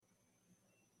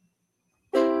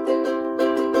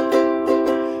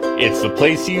It's the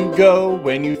place you go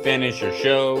when you finish your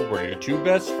show. We're your two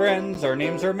best friends. Our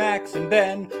names are Max and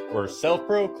Ben. We're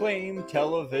self-proclaimed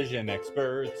television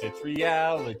experts. It's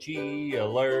Reality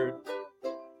Alert.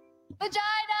 Vagina!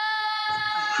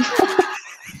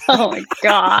 Oh my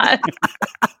god.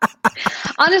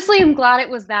 Honestly, I'm glad it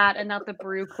was that and not the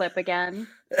brew clip again.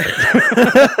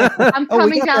 I'm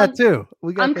coming down too.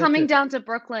 I'm coming down to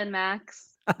Brooklyn, Max.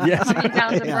 Yes. Coming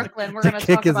down to Yeah. Brooklyn. We're To going to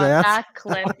kick talk his about ass. that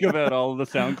clip. Talk about all the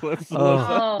sound clips. Oh,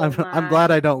 Oh I'm glad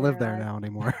I don't my live there God. now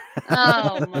anymore.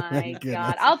 Oh my Goodness.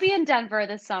 god. I'll be in Denver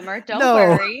this summer. Don't No.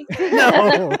 worry.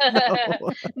 No.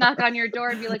 Knock on your door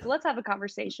and be like, let's have a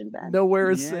conversation, Ben.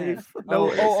 Nowhere is Yeah. safe. Oh,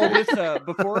 Nowhere is safe. Alyssa,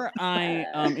 before I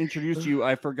introduce you,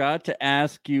 I forgot to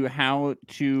ask you how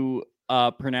to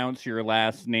pronounce your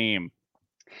last name.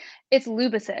 It's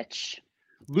Lubicic.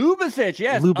 Lubicic,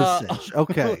 yes. Lubicic.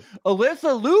 Okay.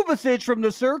 Alyssa Lubicic from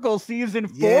The Circle season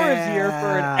 4 is here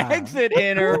for an Yeah. exit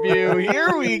interview.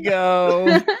 Here we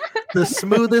go. The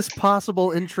smoothest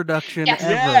possible introduction Yes.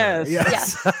 ever.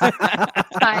 Yes.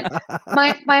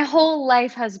 Fine. My whole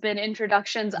life has been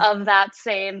introductions of that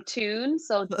same tune,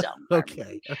 so don't. worry.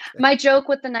 Okay. My joke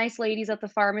with the nice ladies at the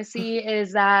pharmacy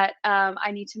is that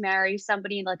I need to marry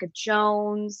somebody like a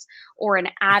Jones or an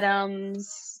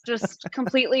Adams. Just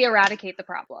completely eradicate the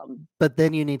problem. But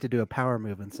then you need to do a power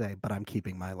move and say, but I'm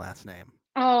keeping my last name.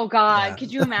 Oh God, Yeah.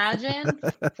 could you imagine?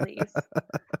 Please.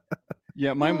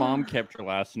 Yeah, my mom kept her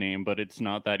last name, but it's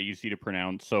not that easy to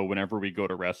pronounce. So whenever we go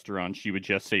to restaurants, she would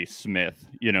just say Smith,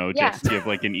 Yeah. just give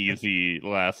like an easy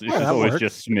last. It's Yeah, just that always works.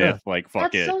 just Smith, like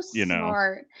fuck That's it, so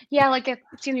smart. Yeah, like if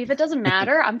it doesn't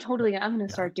matter, I'm gonna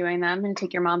start doing that. I'm gonna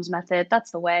take your mom's method. That's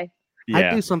the way. I'd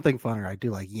Yeah, do something funner. I'd do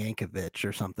like Yankovic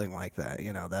or something like that.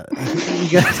 You know that.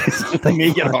 You gotta do something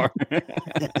make it fun. hard.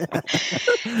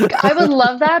 I would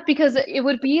love that because it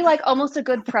would be like almost a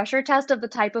good pressure test of the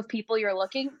type of people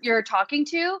you're talking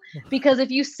to. Because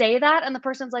if you say that and the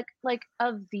person's like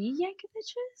of the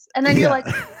Yankovic's, and then you're like,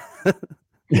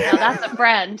 no, that's a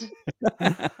friend.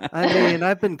 I mean,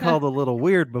 I've been called a little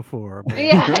weird before. But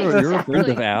Yeah, You're a friend of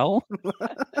exactly. Al?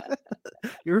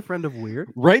 You're a friend of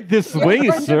Weird. Right this You're a way,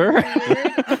 friend of sir.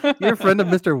 Weird. You're a friend of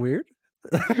Mr. Weird.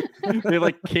 They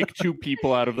like kick two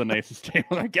people out of the nicest table.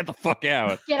 Like, get the fuck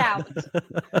out. Get out.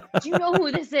 Do you know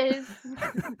who this is?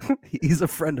 He's a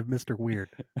friend of Mr. Weird.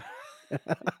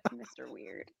 Mr.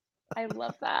 Weird. I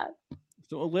love that.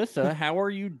 So, Alyssa, how are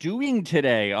you doing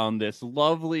today on this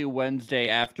lovely Wednesday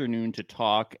afternoon to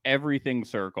talk everything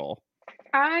Circle?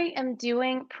 I am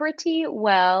doing pretty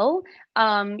well.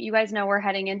 You guys know we're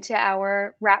heading into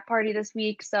our wrap party this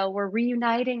week, so we're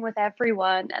reuniting with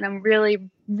everyone, and I'm really,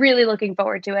 really looking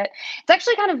forward to it. It's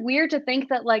actually kind of weird to think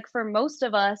that, like, for most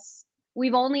of us,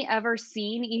 we've only ever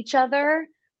seen each other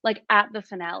like at the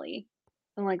finale,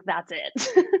 and like that's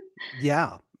it,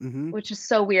 Yeah. hmm which is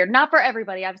so weird. Not for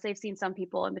everybody. Obviously, I've seen some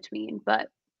people in between, but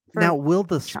for Now, will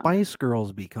the Chunk. Spice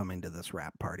Girls be coming to this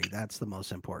rap party? That's the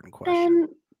most important question. And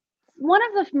one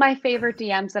of my favorite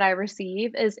DMs that I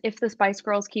receive is if the Spice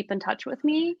Girls keep in touch with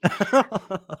me.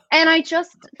 And I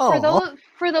just Aw.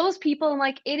 for those people, I'm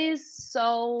like, it is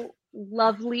so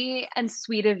lovely and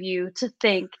sweet of you to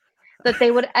think that they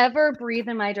would ever breathe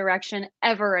in my direction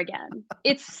ever again.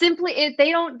 It's simply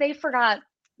they forgot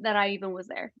that I even was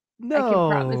there. No,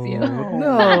 promise you.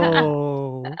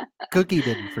 no. Cookie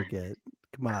didn't forget.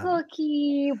 Come on.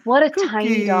 Cookie, what a tiny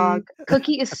Cookie. dog.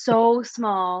 Cookie is so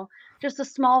small. Just a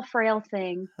small, frail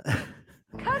thing.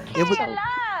 It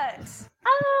was-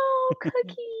 Oh,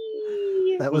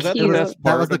 Cookie. That Was was that the Cute. best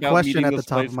that was part the about question meeting at the the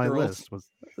top of Spice my Girls? list. Was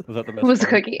Was that the best Was part?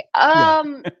 Cookie. Yeah.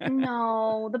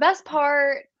 No. The best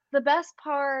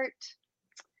part,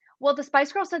 well, the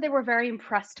Spice Girls said they were very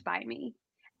impressed by me.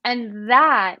 And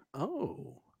that,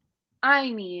 oh,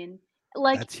 I mean,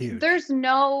 like, That's huge. there's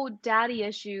no daddy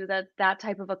issue that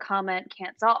type of a comment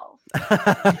can't solve.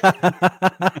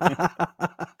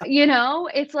 You know,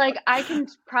 it's like I can.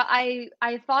 I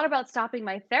thought about stopping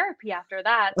my therapy after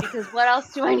that because what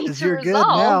else do I need 'Cause to you're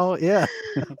resolve? good now. Yeah.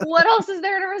 What else is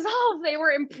there to resolve? They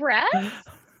were impressed.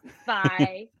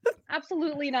 Bye.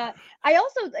 Absolutely not.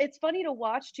 It's funny to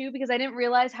watch too because I didn't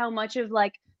realize how much of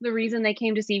like the reason they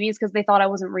came to see me is because they thought I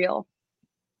wasn't real.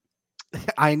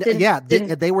 I know. Didn't- Yeah,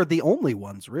 didn't- they were the only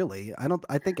ones, really.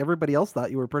 I think everybody else thought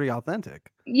you were pretty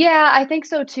authentic. Yeah, I think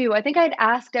so too. I think I'd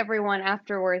asked everyone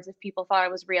afterwards if people thought I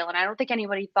was real, and I don't think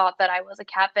anybody thought that I was a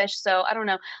catfish. So I don't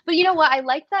know. But you know what? I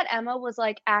like that Emma was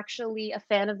like actually a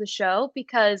fan of the show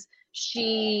because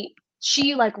she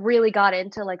like really got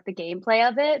into like the gameplay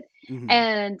of it Mhm.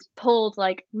 and pulled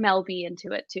like Mel B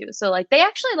into it too. So like they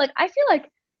actually like I feel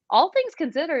like all things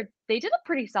considered, they did a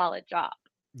pretty solid job.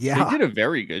 Yeah. They did a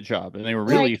very good job, and they were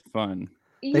really fun.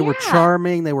 They were Yeah.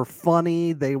 charming. They were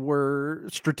funny. They were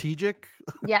strategic.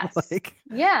 Yes. Like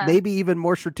Yeah. maybe even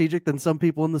more strategic than some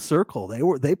people in the circle.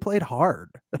 They played hard.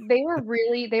 They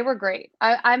were great.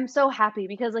 I'm so happy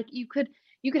because like you could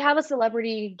have a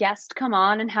celebrity guest come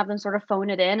on and have them sort of phone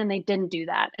it in, and they didn't do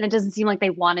that. And it doesn't seem like they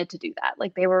wanted to do that.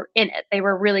 Like they were in it. They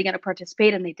were really going to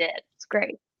participate, and they did. It's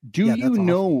great. Do Yeah, you that's awesome.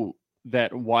 know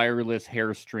that wireless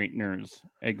hair straighteners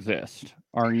exist?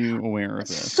 Are you aware of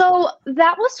this? So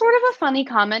that was sort of a funny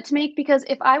comment to make because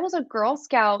if I was a Girl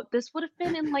Scout, this would have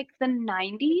been in like the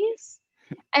 90s.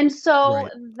 And so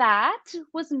Right. that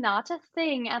was not a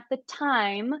thing at the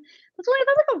time. That's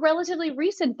like a relatively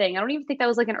recent thing. I don't even think that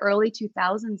was like an early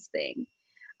 2000s thing.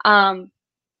 But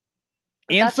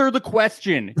that's Answer the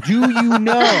question. Do you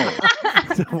know?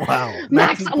 Wow. Max,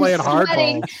 Max's I'm playing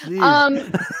sweating.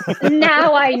 hardball. Jeez.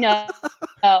 Now I know.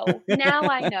 Now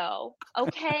I know.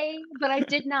 Okay, but I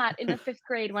did not in the 5th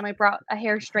grade when I brought a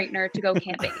hair straightener to go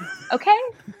camping. Okay?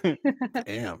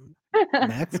 Damn.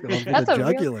 Max going for That's the a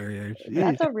real jugular here.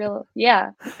 That's Jeez. a real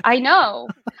yeah. I know.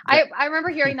 I remember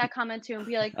hearing that comment too and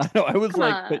be like, I know. I was come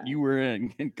like, but on. you were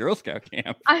in Girl Scout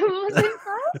camp. I was in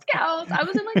Girl Scouts. I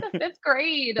was in like the 5th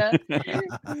grade.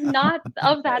 Not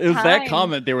of that It was time. that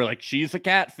comment. They were like, she's a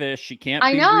catfish. She can't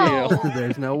I be know. real.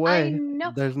 There's no I way.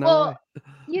 know. There's no Well, way.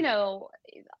 you know,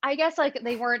 I guess like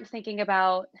they weren't thinking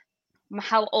about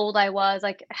how old I was.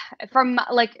 Like from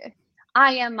like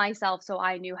I am myself, so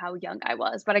I knew how young I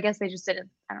was. But I guess they just didn't.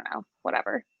 I don't know.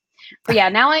 Whatever. But yeah,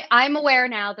 now I'm aware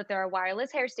now that there are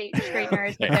wireless hair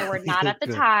straighteners, but there were not at the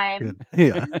Good, time. good.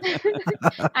 Yeah.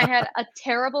 I had a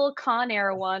terrible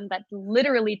Conair one that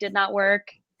literally did not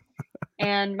work,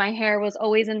 and my hair was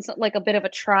always in like a bit of a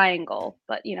triangle.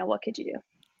 But you know, what could you do?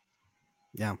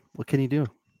 Yeah. What can you do?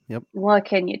 Yep. What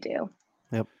can you do?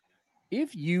 Yep.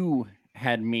 If you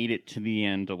had made it to the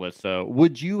end, Alyssa,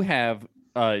 would you have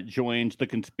joined the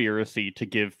conspiracy to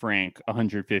give Frank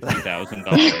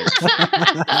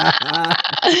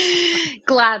 $150,000?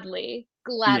 Gladly.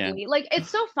 Yeah. Like it's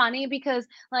so funny because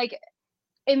like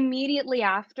immediately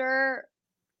after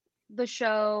the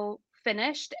show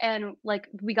finished and like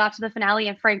we got to the finale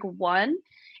and Frank won,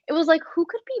 it was like who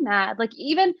could be mad? Like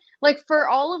even like for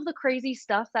all of the crazy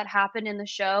stuff that happened in the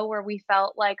show where we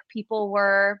felt like people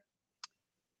were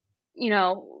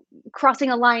crossing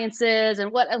alliances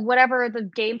and whatever the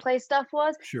gameplay stuff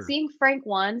was, Sure. seeing Frank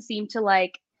won seemed to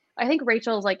like I think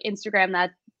Rachel's like Instagram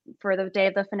that for the day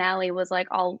of the finale was like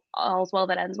all's well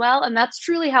that ends well, and that's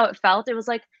truly how it felt. It was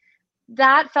like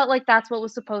that felt like that's what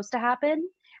was supposed to happen,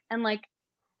 and like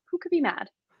who could be mad?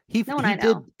 No one I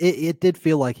know. It did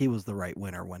feel like he was the right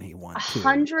winner when he won too.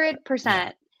 100%. Yeah.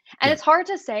 And Yeah. it's hard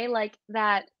to say like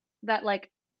that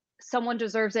like someone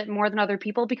deserves it more than other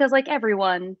people because like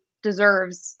everyone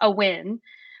deserves a win,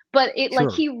 but it like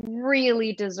Sure. he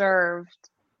really deserved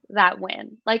that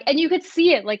win. Like, and you could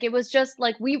see it. Like it was just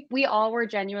like we all were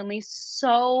genuinely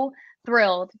so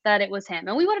thrilled that it was him,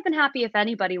 and we would have been happy if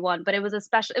anybody won. But it was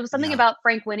something Yeah. about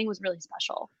Frank winning was really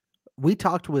special. We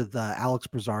talked with Alex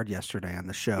Brazard yesterday on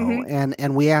the show, Mhm.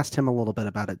 and we asked him a little bit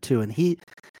about it too. And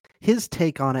his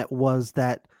take on it was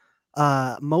that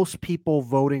most people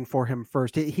voting for him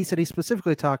first. He said he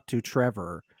specifically talked to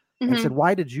Trevor and said, Mhm.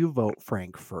 "Why did you vote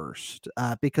Frank first?"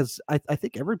 Because I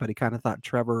think everybody kind of thought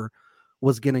Trevor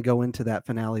was going to go into that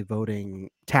finale voting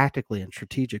tactically and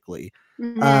strategically.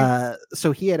 Mhm.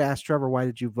 So he had asked Trevor, "Why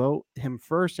did you vote him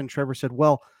first?" And Trevor said,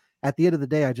 "Well, at the end of the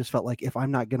day, I just felt like if I'm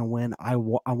not going to win, I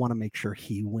want to make sure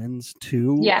he wins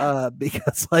too, Yeah.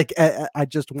 because like I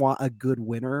just want a good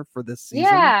winner for this season."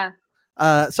 Yeah.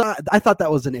 So I thought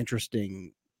that was an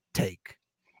interesting take.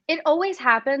 It always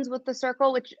happens with the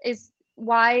circle, which is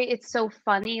why it's so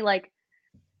funny. Like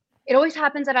it always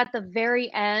happens that at the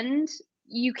very end,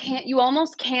 you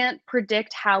almost can't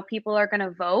predict how people are going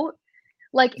to vote.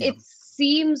 Like Yeah. it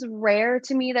seems rare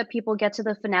to me that people get to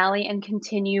the finale and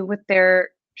continue with their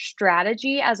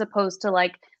strategy as opposed to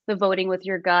like the voting with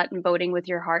your gut and voting with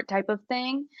your heart type of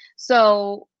thing.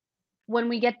 So when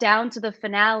we get down to the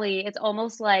finale, it's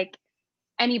almost like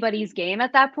anybody's game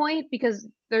at that point because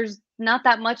there's not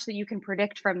that much that you can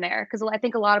predict from there. Because I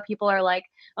think a lot of people are like,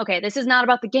 okay, this is not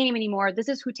about the game anymore. This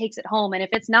is who takes it home. And if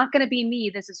it's not going to be me,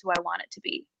 this is who I want it to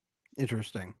be.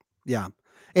 Interesting. Yeah.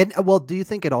 And well, do you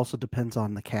think it also depends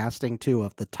on the casting too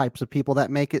of the types of people that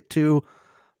make it to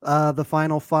the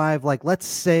final five? Like let's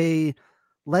say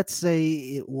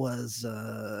it was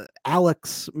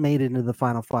Alex made it into the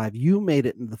final five, you made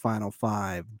it into the final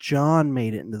five, John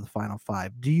made it into the final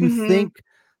five. Do you Mhm. think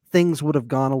things would have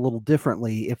gone a little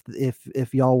differently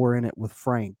if y'all were in it with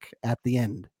Frank at the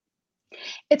end?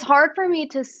 It's hard for me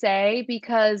to say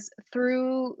because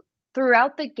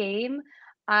throughout the game,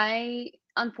 I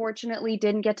unfortunately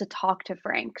didn't get to talk to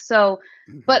Frank. So,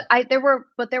 Mhm.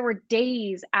 but there were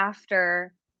days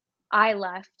after I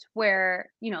left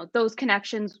where, those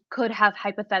connections could have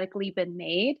hypothetically been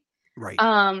made. Right.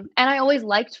 And I always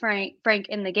liked Frank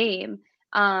in the game.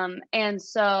 And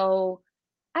so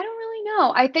I don't really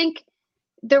know. I think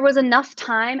there was enough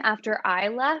time after I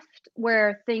left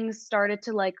where things started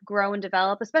to like grow and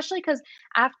develop, especially because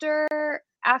after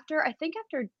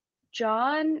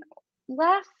John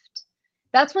left,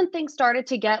 that's when things started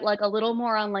to get like a little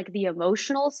more on like the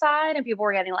emotional side, and people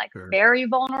were getting like Sure. very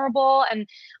vulnerable, and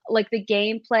like the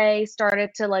gameplay started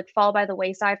to like fall by the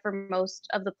wayside for most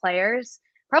of the players,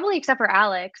 probably except for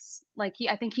Alex. Like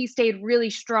I think he stayed really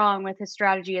strong with his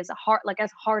strategy as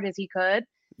hard as he could.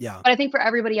 Yeah. But I think for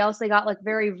everybody else, they got like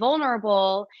very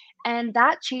vulnerable, and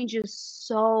that changes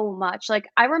so much. Like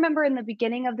I remember in the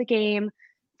beginning of the game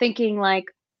thinking like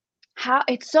how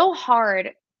it's so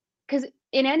hard, because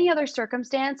in any other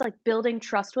circumstance, like building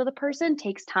trust with a person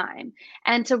takes time.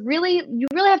 And you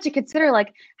really have to consider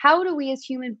like, how do we as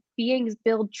human beings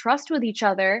build trust with each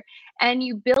other? And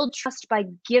you build trust by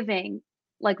giving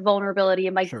like vulnerability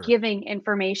and by Sure. giving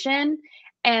information.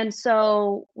 And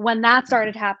so when that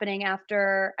started happening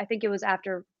after, I think it was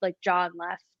after like John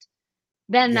left,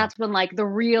 then Yeah. that's when like the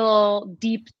real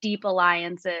deep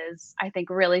alliances I think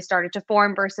really started to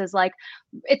form, versus like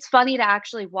it's funny to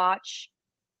actually watch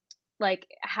like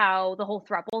how the whole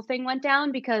throuple thing went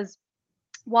down, because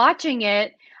watching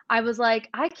it, I was like,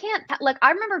 I can't, like,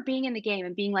 I remember being in the game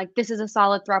and being like, this is a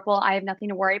solid throuple. I have nothing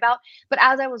to worry about. But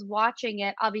as I was watching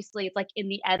it, obviously it's like in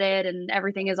the edit and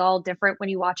everything is all different when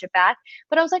you watch it back.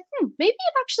 But I was like, maybe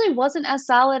it actually wasn't as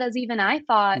solid as even I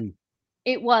thought Mm.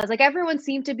 it was. Like everyone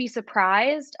seemed to be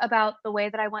surprised about the way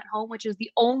that I went home, which is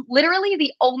literally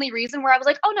the only reason where I was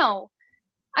like, oh no,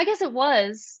 I guess it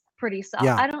was pretty solid.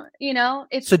 Yeah. I don't, So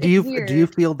it's do you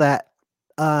weird. feel that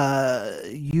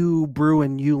you Brew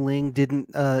and you Ling didn't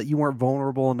you weren't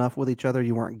vulnerable enough with each other,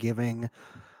 you weren't giving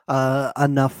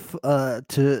enough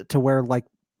to where like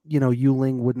you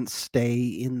Ling wouldn't stay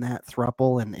in that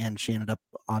thruple, and she ended up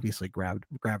obviously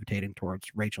gravitating towards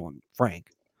Rachel and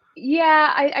Frank.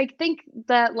 Yeah, I think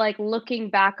that like looking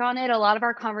back on it, a lot of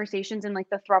our conversations in like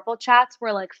the throuple chats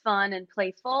were like fun and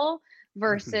playful Mhm.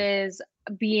 versus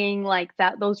being like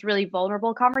those really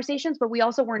vulnerable conversations, but we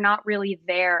also were not really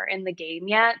there in the game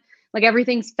yet. Like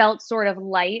everything's felt sort of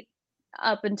light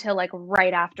up until like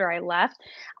right after I left.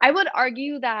 I would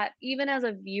argue that even as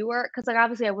a viewer, because like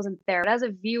obviously I wasn't there, but as a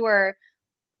viewer,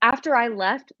 after I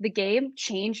left, the game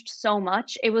changed so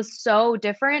much. It was so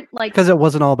different. Like Because it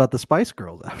wasn't all about the Spice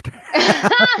Girls after.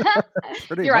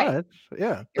 Pretty you're right. much.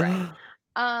 Yeah. You're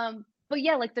right. But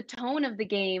yeah, like the tone of the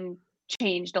game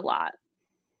changed a lot.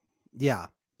 Yeah.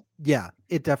 Yeah,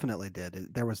 it definitely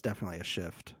did. There was definitely a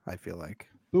shift, I feel like.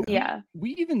 But Yeah. Yeah.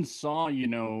 we even saw,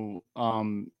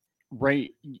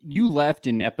 right, you left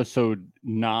in episode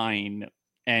 9,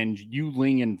 and you,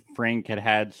 Ling, and Frank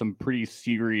had some pretty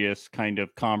serious kind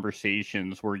of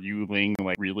conversations where you, Ling,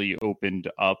 like really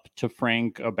opened up to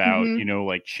Frank about, Mhm.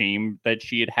 like shame that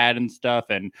she had and stuff.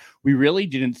 And we really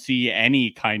didn't see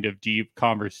any kind of deep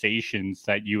conversations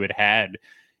that you had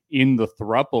in the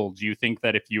throuple. Do you think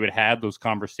that if you had those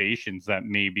conversations that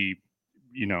maybe,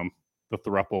 the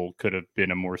throuple could have been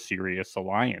a more serious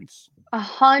alliance?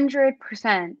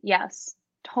 100%. Yes.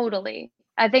 Totally.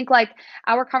 I think like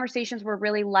our conversations were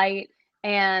really light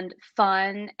and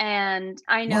fun, and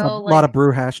I know Lot like of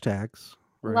brew hashtags,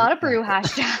 a right? lot of Yeah. brew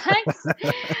hashtags.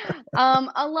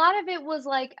 A lot of it was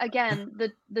like again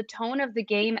the tone of the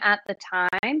game at the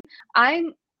time.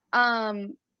 I'm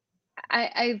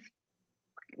I've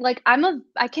like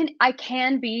I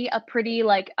can be a pretty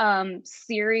like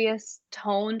serious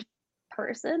toned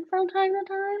person from time to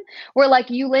time, where like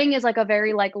Yuling is like a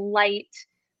very like light,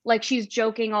 like she's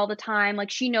joking all the time, like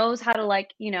she knows how to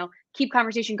like keep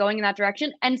conversation going in that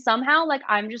direction, and somehow like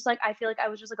I'm just like I feel like I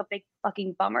was just like a big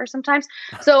fucking bummer sometimes.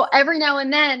 So every now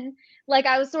and then like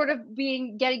I was sort of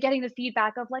getting the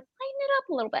feedback of like lighten it up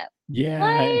a little bit, Yeah,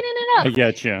 lighten it I up,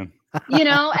 get you.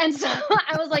 and so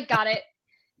I was like got it.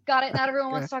 Got it. Not everyone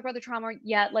Okay. wants to talk about the trauma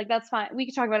yet. Like that's fine. We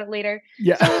can talk about it later.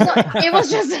 Yeah. So it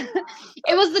was just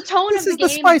it was the tone This of the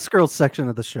is the game. Spice Girls section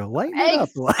of the show. Lighten it up.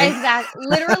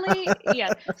 Literally,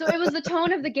 yes. So it was the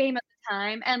tone of the game at the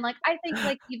time, and like I think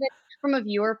like even from a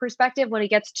viewer perspective, when it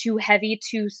gets too heavy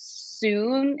too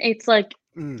soon, it's like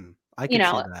I could see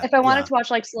that. if I wanted Yeah. to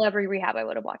watch like Celebrity Rehab, I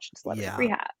would have watched Celebrity Yeah.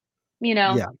 Rehab. You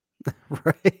know. Yeah.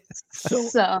 Right.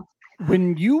 So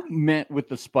When you met with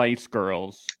the Spice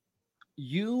Girls,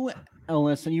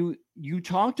 Alyssa, you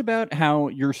talked about how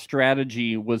your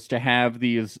strategy was to have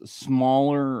these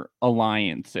smaller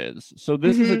alliances. So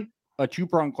this is Mhm. a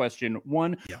two-pronged question.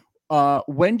 One, Yeah.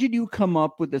 when did you come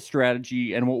up with the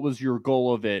strategy and what was your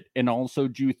goal of it? And also,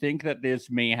 do you think that this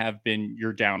may have been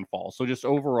your downfall? So just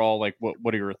overall, like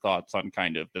what are your thoughts on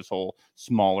kind of this whole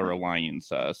smaller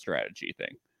alliance strategy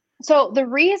thing? So the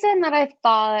reason that I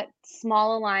thought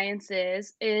small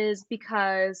alliances is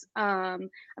because I've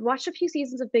watched a few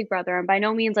seasons of Big Brother. I'm by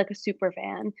no means like a super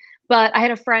fan, but I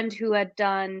had a friend who had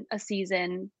done a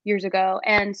season years ago.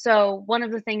 And so one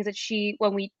of the things that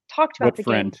when we talked about What the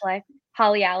friend? gameplay,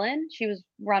 Holly Allen, she was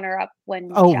runner up when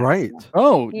Oh, Jackson right. won.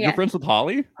 Oh, you're Yeah. friends with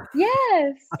Holly?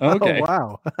 Yes. Okay. Oh,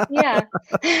 wow. Yeah.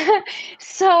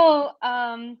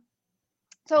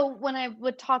 So when I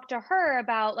would talk to her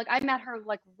about, like, I met her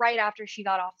like right after she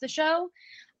got off the show.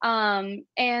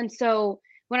 And so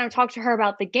when I talked to her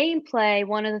about the gameplay,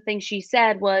 one of the things she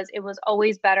said was it was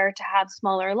always better to have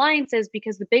smaller alliances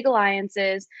because the big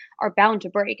alliances are bound to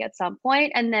break at some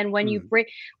point. And then when you Mm.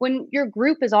 when your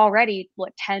group is already,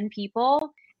 what, 10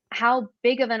 people, how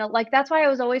big of like, that's why I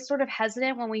was always sort of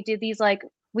hesitant when we did these, like,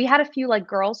 we had a few like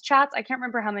girls chats. I can't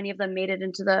remember how many of them made it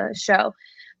into the show,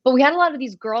 but we had a lot of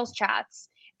these girls chats.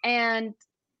 And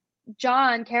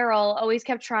John Carroll always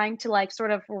kept trying to like sort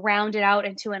of round it out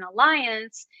into an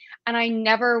alliance, and I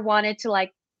never wanted to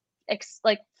like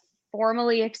like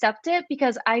formally accept it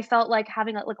because I felt like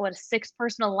having like what, a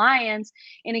 6-person alliance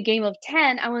in a game of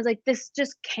 10, I was like, this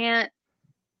just can't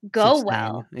go Sustain.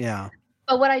 well. Yeah.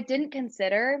 But what I didn't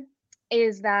consider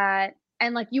is that,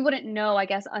 and like you wouldn't know, I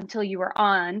guess, until you were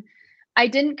on, I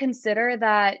didn't consider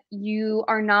that you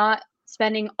are not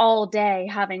spending all day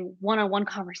having one-on-one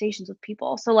conversations with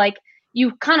people. So like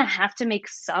you kind of have to make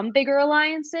some bigger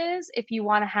alliances if you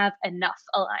want to have enough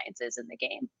alliances in the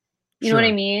game. You know what I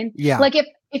Sure. mean? Yeah. Like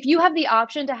if you have the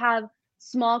option to have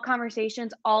small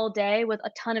conversations all day with a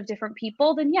ton of different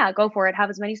people, then yeah, go for it. Have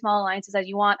as many small alliances as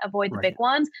you want, avoid the big Right.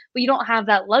 ones, but you don't have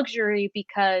that luxury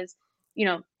because, you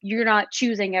know, you're not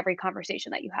choosing every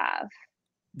conversation that you have.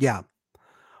 Yeah.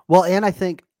 Well, and I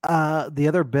think the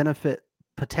other benefit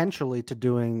potentially to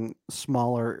doing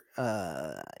smaller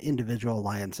individual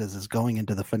alliances is going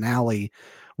into the finale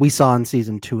we saw in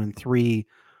season 2 and 3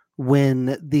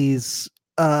 when these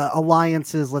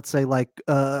alliances, let's say like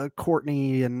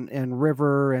Courtney and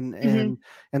River Mhm.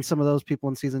 and some of those people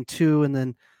in season 2, and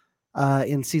then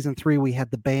in season 3 we had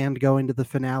the band going to the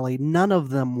finale. None of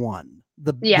them won.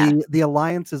 Yeah. The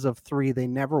alliances of 3, they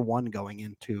never won going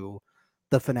into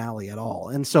the finale at all.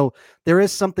 And so there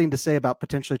is something to say about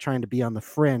potentially trying to be on the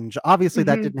fringe. Obviously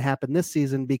that Mhm. didn't happen this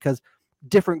season because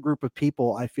different group of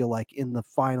people, I feel like, in the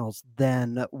finals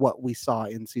than what we saw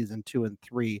in season 2 and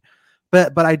 3.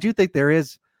 But I do think there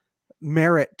is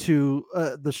merit to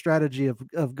the strategy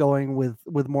of going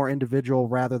with more individual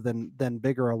rather than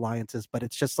bigger alliances. But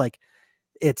it's just like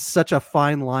it's such a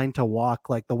fine line to walk,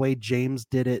 like the way James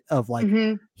did it, of like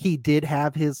Mhm. he did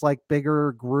have his like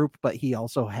bigger group, but he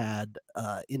also had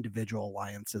individual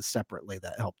alliances separately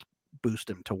that helped boost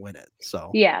him to win it.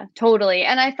 So Yeah, totally.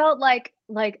 And I felt like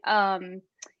when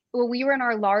we were in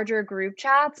our larger group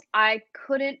chats, I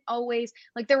couldn't always,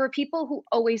 like, there were people who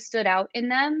always stood out in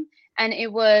them, and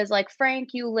it was like Frank,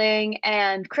 Yuling,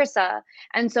 and Krissa.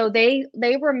 And so they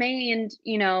remained,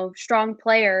 you know, strong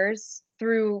players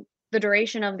through the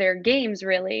duration of their games,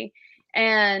 really.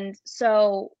 And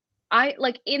so I,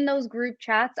 like, in those group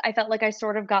chats, I felt like I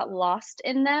sort of got lost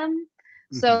in them.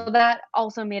 So mhm. that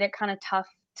also made it kind of tough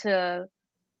to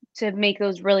make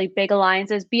those really big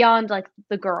alliances beyond like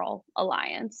the girl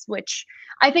alliance, which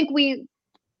I think we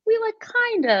like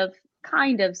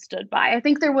kind of stood by. I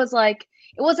think there was like,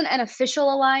 it wasn't an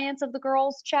official alliance of the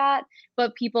girls chat,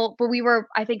 but we were,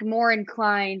 I think, more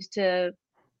inclined to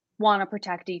want to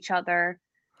protect each other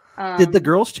Did the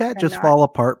girls chat than just not. fall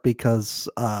apart because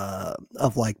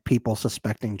of like people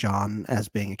suspecting John as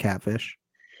being a catfish?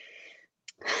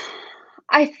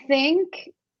 I think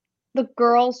the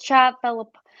girls chat fell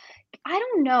apart. I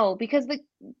don't know, because the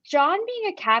John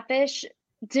being a catfish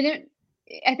didn't,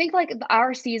 I think like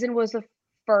our season was the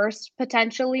first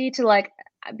potentially to like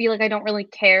be like, I don't really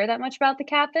care that much about the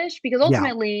catfish, because Yeah.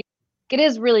 ultimately it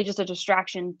is really just a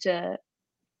distraction to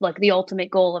like the ultimate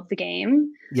goal of the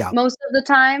game Yeah. most of the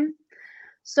time.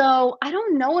 So I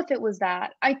don't know if it was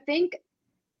that. I think,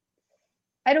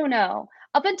 I don't know.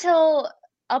 Up until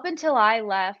I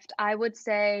left, I would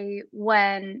say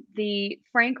when the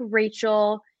Frank,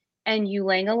 Rachel, and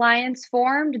Yulang alliance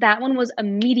formed, that one was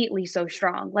immediately so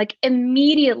strong. Like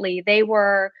immediately they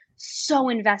were so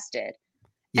invested.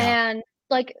 Yeah. And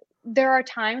like there are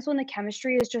times when the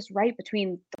chemistry is just right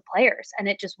between the players, and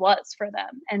it just was for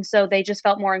them. And so they just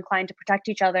felt more inclined to protect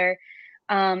each other.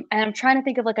 And I'm trying to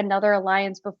think of like another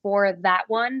alliance before that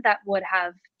one that would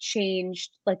have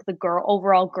changed like the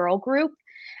overall girl group.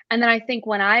 And then I think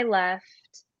when I left,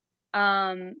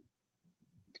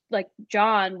 like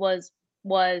John was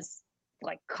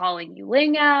like calling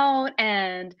Yuling out,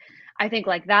 and I think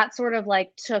like that sort of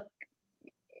like took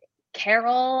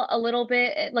Carol a little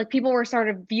bit, like people were sort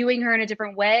of viewing her in a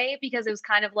different way because it was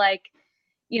kind of like,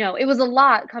 it was a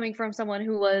lot coming from someone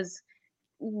who was,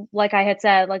 like I had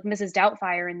said, like Mrs.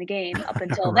 Doubtfire in the game up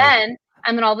until Right. then.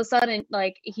 And then all of a sudden,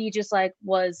 like he just like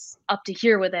was up to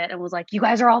here with it and was like, you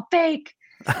guys are all fake,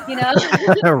 Right.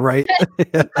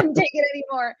 couldn't take it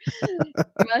anymore.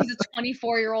 He's a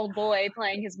 24-year-old boy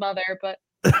playing his mother, but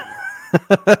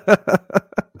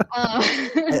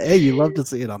Hey, you love to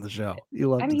see it on the show. You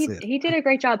love to see it. he did a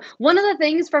great job. One of the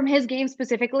things from his game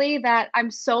specifically that I'm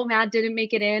so mad didn't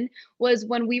make it in was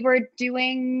when we were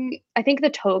doing, I think the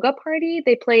Toga party,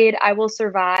 they played I Will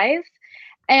Survive.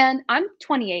 And I'm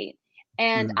 28.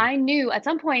 And I knew at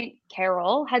some point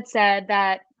Carol had said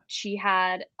that she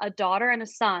had a daughter and a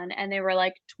son, and they were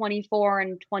like 24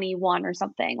 and 21 or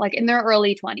something, like in their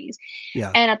early 20s.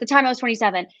 Yeah. And at the time I was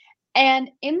 27. And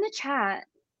in the chat,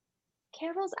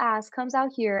 Carol's ass comes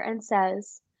out here and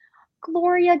says,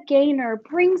 Gloria Gaynor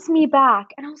brings me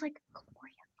back. And I was like,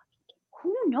 Gloria,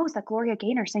 who knows that Gloria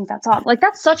Gaynor sings that song? Like,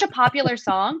 that's such a popular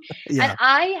song. Yeah. And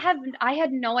I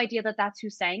had no idea that that's who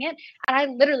sang it. And I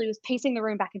literally was pacing the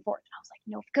room back and forth. And I was like,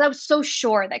 no, because I was so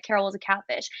sure that Carol was a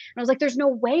catfish. And I was like, there's no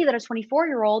way that a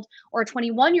 24-year-old or a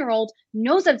 21-year-old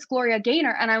knows that it's Gloria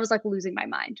Gaynor. And I was like losing my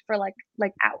mind for like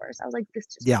hours. I was like, this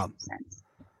just makes no sense.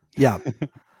 Yeah.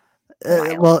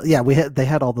 Well, yeah, they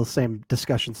had all the same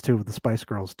discussions too with the Spice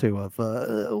Girls too of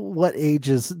what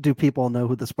ages do people know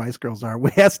who the Spice Girls are. We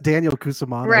asked Daniel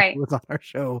Cusimano, who was on our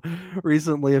show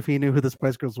recently, if he knew who the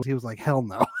Spice Girls was. He was like, hell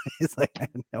no. He's like, I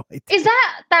have no idea. Is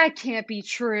that can't be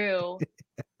true?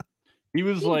 He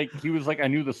was like, I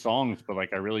knew the songs, but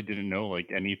like I really didn't know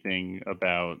like anything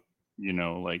about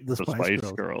like the Spice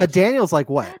Girls. But Daniel's like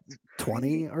what,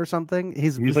 20 or something?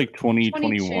 He's like 20,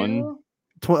 21.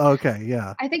 Okay,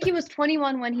 yeah. I think he was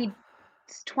 21 when he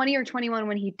 20 or 21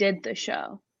 when he did the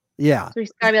show. Yeah. So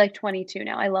he's gotta be like 22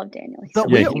 now. I love Daniel. So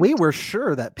we were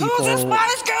sure that people. Who's the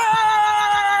Spice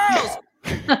Girls?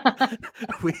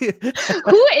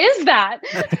 Who is that?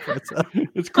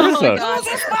 It's Carissa. Oh,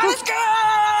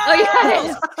 Oh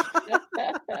yes.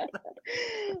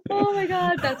 Oh my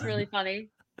god, that's really funny.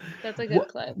 That's a good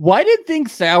clip. Why did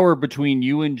things sour between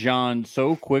you and John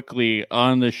so quickly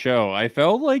on the show? I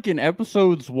felt like in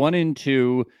episodes 1 and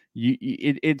 2,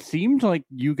 it seemed like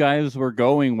you guys were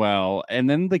going well, and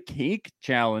then the cake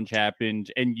challenge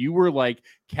happened, and you were like,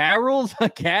 Carol's a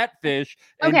catfish,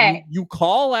 and okay. you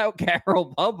call out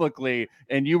Carol publicly,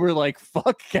 and you were like,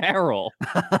 fuck Carol.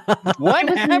 What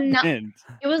happened?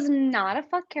 It was not a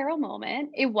fuck Carol moment.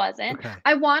 It wasn't. Okay.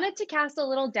 I wanted to cast a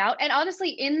little doubt, and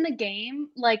honestly, in the game,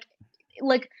 like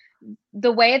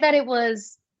the way that it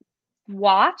was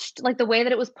watched, like the way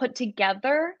that it was put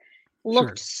together,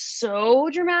 looked so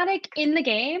dramatic in the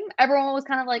game. Everyone was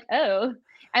kind of like, oh,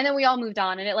 and then we all moved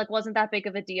on, and it like wasn't that big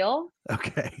of a deal.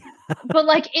 Okay. But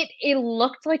like it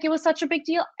looked like it was such a big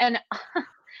deal, and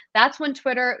that's when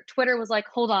Twitter was like,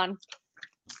 hold on,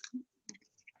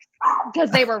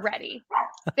 because they were ready.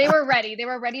 They were ready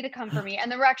to come for me, and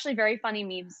there were actually very funny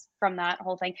memes from that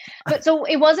whole thing. But so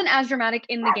it wasn't as dramatic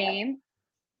in the game.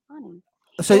 Funny.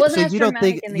 So you don't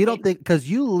think because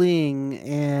Yuling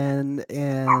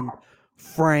and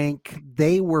Frank,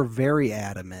 they were very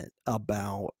adamant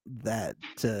about that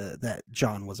that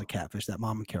John was a catfish, that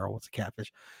Mom and Carol was a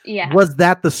catfish. Yeah. Was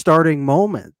that the starting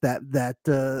moment that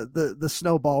the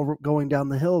snowball going down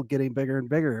the hill getting bigger and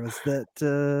bigger? Was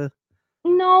that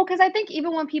No, because I think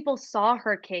even when people saw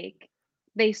her cake,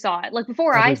 they saw it. Like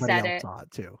before I said it. Saw it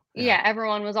too. Yeah,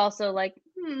 everyone was also like,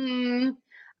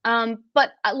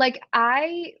 but like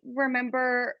I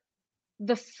remember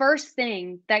the first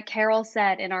thing that Carol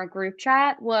said in our group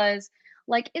chat was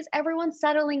like, is everyone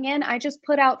settling in? I just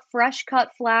put out fresh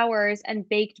cut flowers and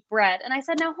baked bread. And I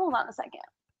said, now hold on a second.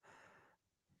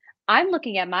 I'm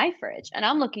looking at my fridge and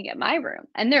I'm looking at my room,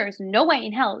 and there is no way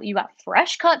in hell you got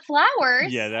fresh cut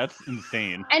flowers. Yeah, that's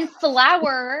insane. And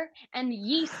flour and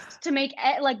yeast to make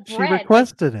like bread. She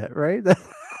requested it, right?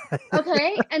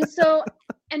 Okay, and so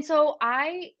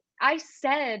I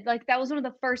said, like, that was one of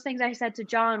the first things I said to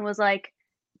John was like,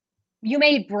 you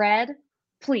made bread,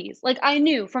 please. Like, I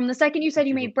knew from the second you said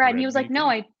you made bread, and he was like,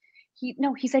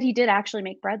 he said he did actually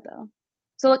make bread though.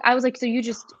 So like, I was like, so you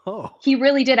just, he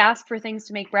really did ask for things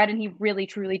to make bread, and he really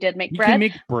truly did make bread. Can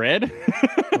make bread?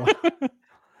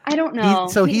 I don't know.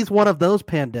 He's one of those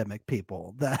pandemic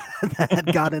people that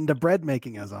got into bread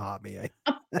making as a hobby.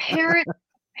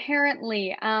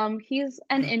 Apparently, he's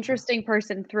an interesting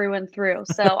person through and through.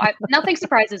 So nothing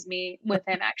surprises me with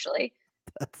him, actually.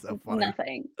 That's so funny.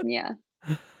 Nothing. Yeah.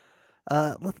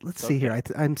 Let's see here.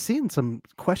 I'm seeing some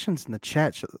questions in the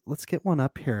chat. Let's get one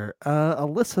up here.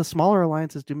 Alyssa, smaller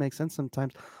alliances do make sense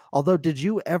sometimes. Although, did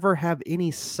you ever have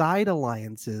any side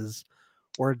alliances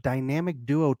or dynamic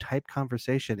duo type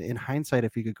conversation? In hindsight,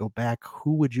 if you could go back,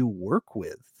 who would you work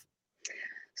with?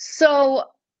 So,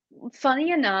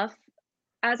 funny enough,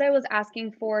 as I was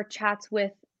asking for chats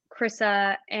with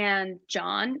Krissa and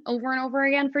John over and over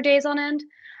again for days on end,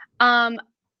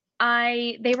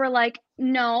 they were like,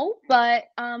 no, but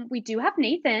we do have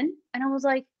Nathan. And I was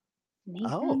like,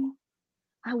 Nathan?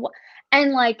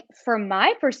 And like, from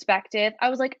my perspective, I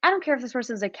was like, I don't care if this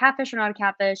person is a catfish or not a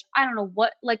catfish. I don't know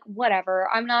what, like, whatever.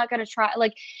 I'm not going to try.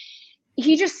 Like,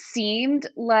 he just seemed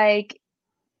like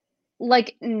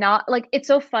not like, it's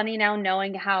so funny now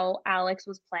knowing how Alex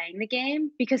was playing the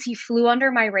game, because he flew under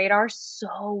my radar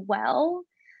so well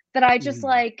that I just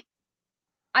like,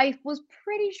 I was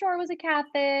pretty sure it was a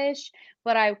catfish,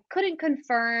 but I couldn't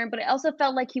confirm. But it also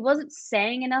felt like he wasn't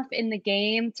saying enough in the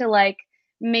game to like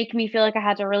make me feel like I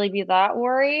had to really be that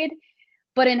worried.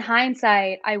 But in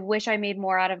hindsight, I wish I made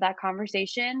more out of that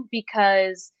conversation,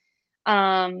 because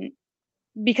obviously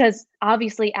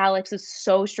Alex is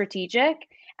so strategic,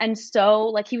 and so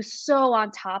like he was so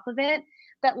on top of it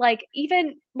that like,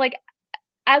 even like,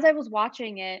 as I was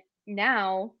watching it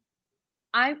now,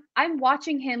 I'm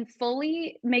watching him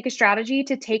fully make a strategy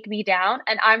to take me down,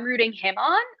 and I'm rooting him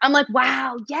on. I'm like,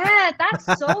 wow, yeah, that's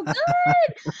so good.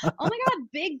 Oh my God,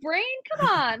 big brain, come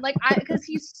on. Like, because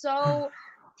he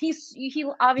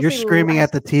obviously, you're screaming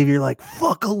at the TV. You're like,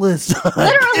 fuck Alyssa.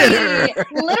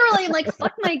 Literally, like,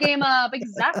 fuck my game up.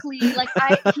 Exactly. Like,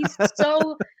 he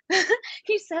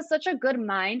has such a good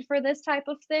mind for this type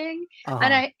of thing.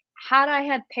 And I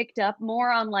had picked up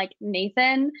more on like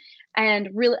Nathan, and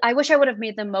really, I wish I would have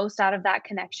made the most out of that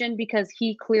connection, because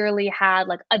he clearly had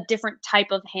like a different type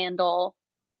of handle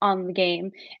on the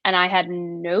game, and I had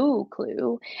no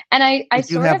clue. And I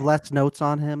Did you have less notes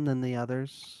on him than the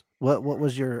others? What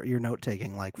was your note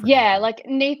taking like? For yeah,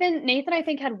 Nathan? like Nathan, I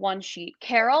think had 1 sheet.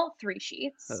 Carol, 3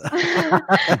 sheets. You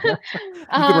could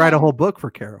write a whole book for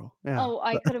Carol. Yeah. Oh,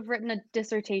 I could have written a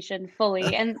dissertation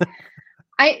fully. And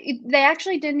they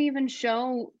actually didn't even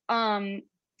show.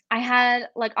 I had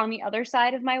like on the other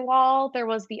side of my wall, there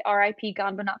was the RIP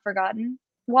Gone But Not Forgotten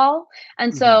wall.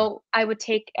 And so I would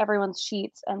take everyone's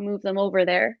sheets and move them over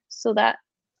there so that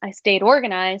I stayed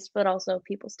organized, but also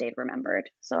people stayed remembered.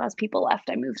 So as people left,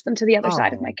 I moved them to the other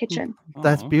side of my kitchen.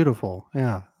 That's beautiful.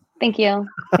 Yeah. Thank you.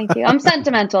 Thank you. I'm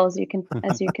sentimental, as you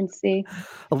can see.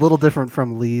 A little different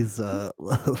from Lee's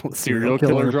serial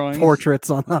killer drawings,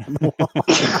 portraits on the wall.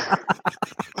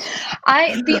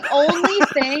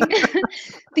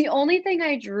 The only thing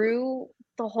I drew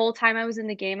the whole time I was in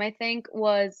the game, I think,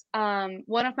 was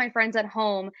one of my friends at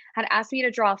home had asked me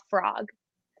to draw a frog.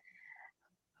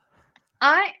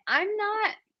 I'm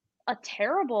not a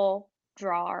terrible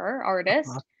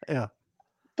artist. Yeah.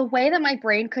 The way that my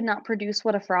brain could not produce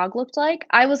what a frog looked like,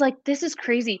 I was like, this is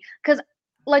crazy. Because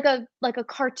like a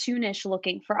cartoonish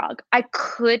looking frog, I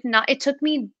could not. It took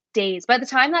me days. By the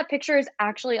time that picture is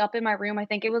actually up in my room, I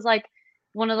think it was like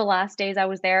one of the last days I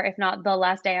was there, if not the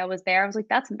last day I was there. I was like,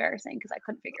 that's embarrassing, because I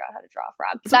couldn't figure out how to draw a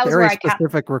frog. That was where I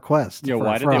specific request. Yeah,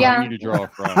 why did they want you to draw a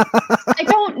frog? I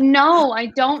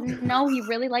don't know. He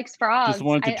really likes frogs. Just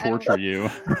wanted to torture you.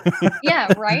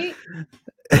 Yeah, right.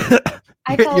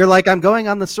 You're like, I'm going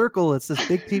on The Circle. It's this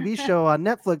big TV show on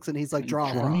Netflix, and he's like,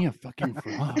 draw me a fucking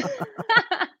frog.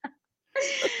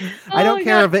 I don't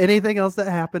care of anything else that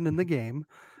happened in the game.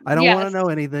 I don't want to know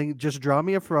anything. Just draw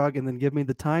me a frog and then give me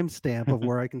the timestamp of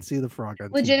where I can see the frog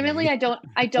on Legitimately, TV.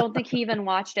 I don't think he even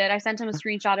watched it. I sent him a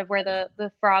screenshot of where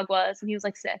the frog was, and he was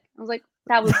like, sick. I was like,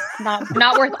 that was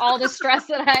not worth all the stress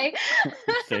that I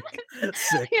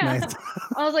sick. Yeah. Nice.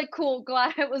 I was like, cool,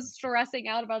 glad I was stressing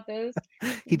out about this.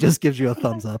 He just gives you a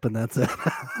thumbs up and that's it.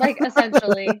 Like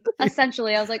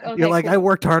essentially, I was like, okay. You're like, cool. I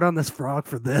worked hard on this frog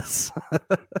for this.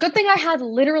 Good thing I had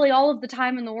literally all of the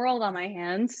time in the world on my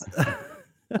hands.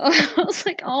 I was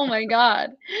like, oh my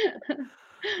God.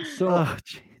 So,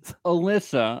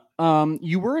 Alyssa,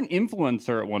 you were an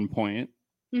influencer at one point.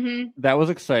 Mm-hmm. That was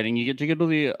exciting. You get to go to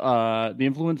the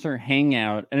influencer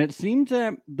hangout, and it seemed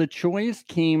that the choice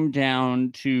came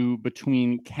down to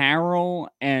between Carol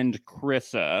and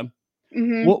Krissa.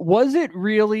 Mm-hmm. Was it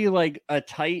really like a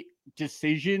tight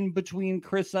decision between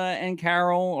Krissa and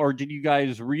Carol, or did you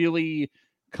guys really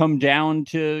come down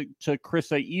to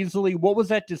Krista easily? What was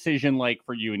that decision like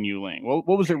for you and Yuling?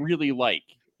 What was it really like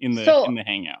in the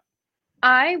hangout?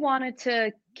 I wanted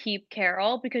to keep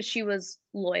Carol because she was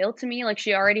loyal to me. Like,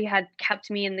 she already had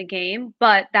kept me in the game,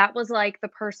 but that was like the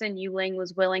person Yuling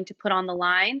was willing to put on the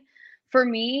line. For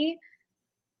me,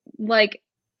 like,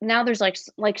 now there's like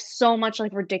so much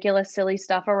like ridiculous silly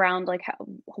stuff around like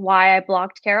why I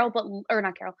blocked Carol, or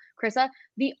not Carol, Krista.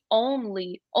 The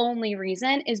only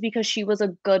reason is because she was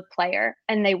a good player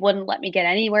and they wouldn't let me get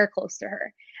anywhere close to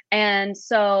her. And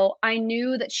so I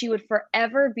knew that she would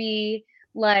forever be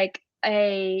like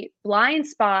a blind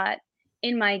spot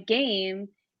in my game.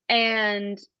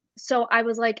 And so I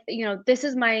was like, this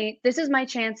is my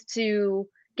chance to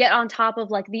get on top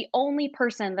of like the only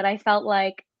person that I felt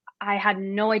like I had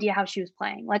no idea how she was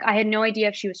playing. Like, I had no idea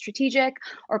if she was strategic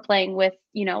or playing with,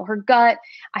 her gut.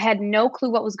 I had no clue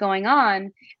what was going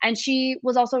on. And she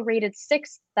was also rated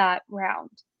 6th that round.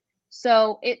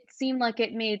 So it seemed like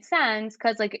it made sense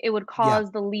because like it would cause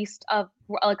the least of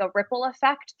like a ripple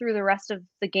effect through the rest of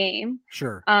the game.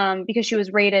 Sure. Because she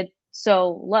was rated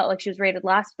so low, like she was rated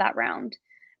last that round.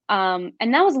 And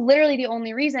that was literally the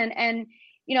only reason. And,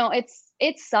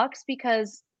 it sucks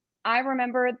because I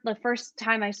remember the first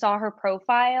time I saw her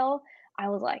profile, I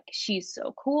was like, she's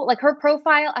so cool. Like, her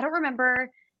profile, I don't remember.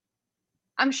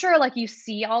 I'm sure like you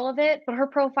see all of it, but her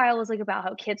profile was like about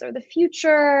how kids are the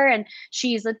future and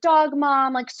she's a dog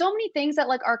mom, like so many things that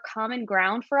like are common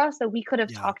ground for us that we could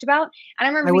have talked about. And I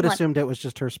remember I would assumed it was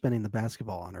just her spinning the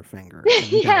basketball on her finger.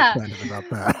 Yeah. About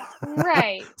that.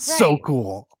 Right. So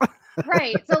cool.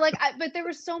 Right. So like, but there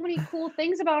were so many cool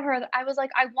things about her that I was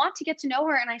like, I want to get to know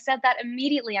her. And I said that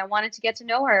immediately. I wanted to get to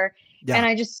know her. Yeah. And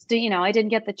I just, I didn't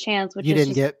get the chance. Which you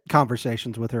didn't get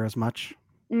conversations with her as much.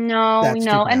 No.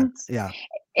 And yeah,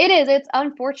 it's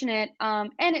unfortunate.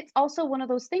 And it's also one of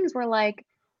those things where like,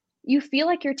 you feel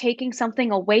like you're taking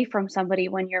something away from somebody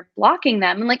when you're blocking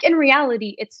them. And like, in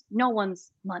reality, it's no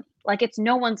one's money. Like, it's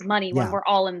no one's money when we're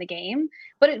all in the game,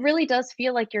 but it really does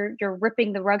feel like you're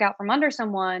ripping the rug out from under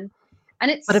someone. And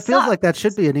it feels like that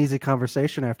should be an easy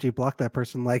conversation after you block that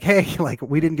person. Like, hey, like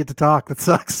we didn't get to talk. That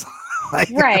sucks.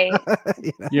 Right.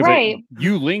 Yeah, right. But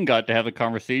Yuling got to have a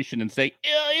conversation and say,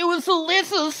 it was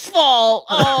Alyssa's fault.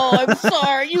 Oh, I'm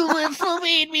sorry. Alyssa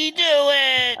made me do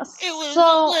it. It was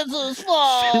Alyssa's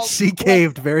fault. She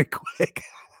caved very quick.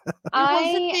 It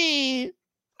wasn't me.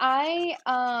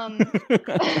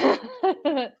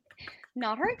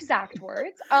 Not her exact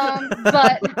words.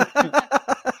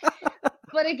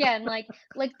 But again, like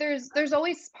there's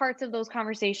always parts of those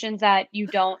conversations that you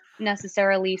don't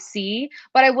necessarily see.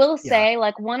 But I will say,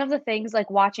 like, one of the things, like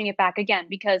watching it back again,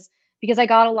 because I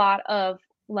got a lot of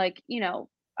like,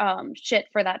 shit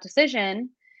for that decision.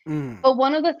 But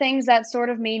one of the things that sort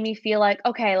of made me feel like,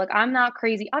 okay, like I'm not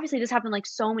crazy. Obviously, this happened like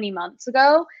so many months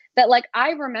ago that like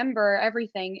I remember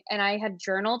everything and I had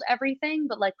journaled everything,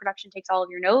 but like production takes all of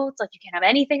your notes. Like, you can't have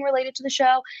anything related to the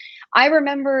show. I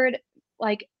remembered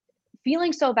like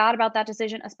feeling so bad about that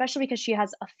decision, especially because she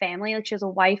has a family, like she has a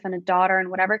wife and a daughter and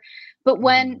whatever. But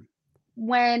when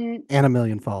and 1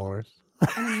 million followers.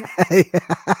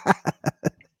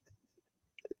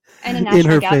 And a national in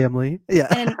her Gap, family,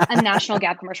 and a national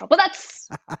Gap commercial, but that's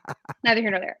neither here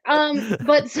nor there.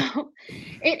 But so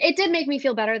it did make me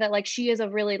feel better that like she is a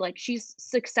really like she's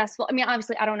successful. I mean,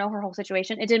 obviously, I don't know her whole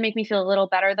situation. It did make me feel a little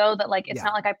better though that like it's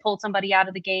not like I pulled somebody out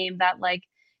of the game that like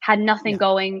had nothing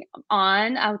going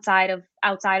on outside of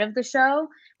the show,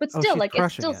 but still like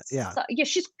it's still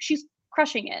she's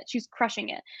crushing it. She's crushing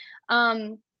it.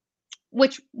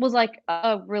 Which was like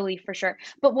a relief for sure.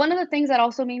 But one of the things that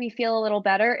also made me feel a little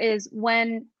better is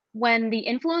when the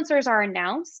influencers are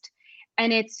announced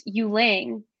and it's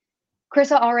Yuling,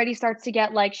 Krista already starts to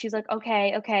get like, she's like,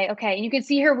 okay. And you can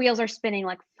see her wheels are spinning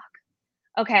like,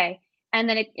 fuck. Okay. And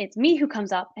then it's me who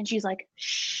comes up and she's like,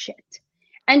 shit.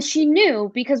 And she knew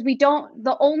because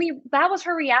that was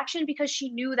her reaction because she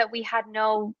knew that we had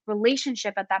no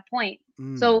relationship at that point.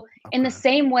 So in the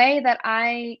same way that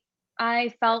I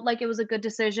felt like it was a good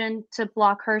decision to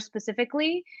block her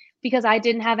specifically because I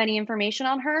didn't have any information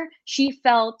on her. She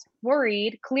felt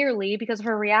worried clearly because of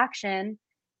her reaction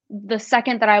the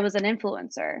second that I was an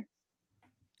influencer.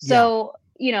 So,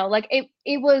 like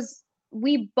it was,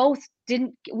 we both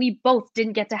didn't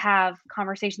get to have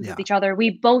conversations with each other. We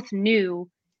both knew,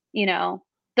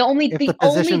 if the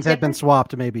positions had been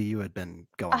swapped, maybe you had been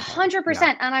going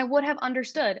 100%, and I would have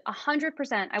understood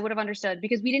 100%. I would have understood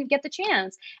because we didn't get the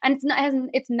chance, and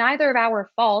it's neither of our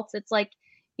faults. It's like,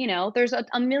 there's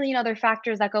a million other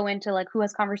factors that go into like who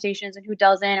has conversations and who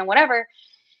doesn't and whatever.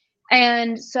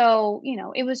 And so,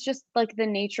 it was just like the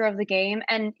nature of the game.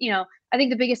 And, I think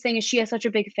the biggest thing is she has such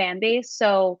a big fan base.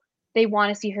 So they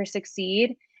want to see her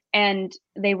succeed. And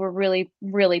they were really,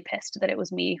 really pissed that it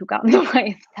was me who got in the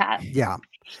way of that. Yeah.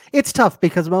 It's tough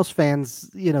because most fans,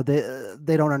 they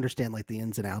don't understand like the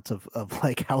ins and outs of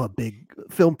like how a big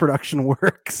film production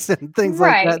works and things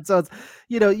like Right. that. So it's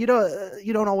you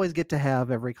don't always get to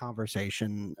have every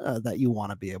conversation that you want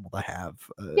to be able to have.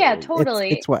 Yeah,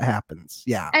 totally. It's what happens.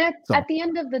 Yeah. And So at the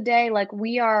end of the day, like,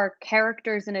 we are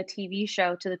characters in a TV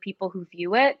show to the people who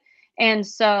view it. And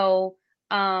so,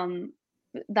 um,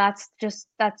 that's just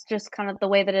kind of the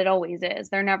way that it always is.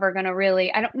 They're never gonna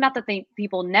really, I don't, not that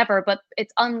people never, but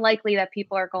it's unlikely that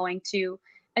people are going to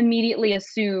immediately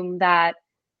assume that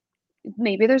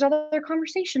maybe there's other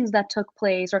conversations that took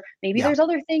place, or maybe Yeah. there's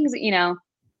other things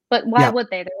but why Yeah. would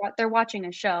they? They're watching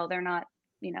a show. They're not,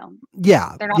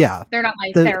 Yeah. they're not Yeah. they're not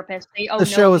my The therapist. the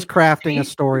show is Me crafting a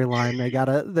personally. storyline.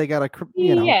 They gotta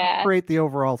Yeah. create the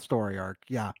overall story arc.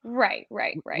 Yeah. Right,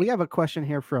 We right. have a question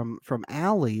here from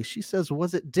Allie. She says,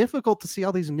 "Was it difficult to see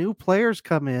all these new players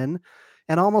come in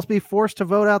and almost be forced to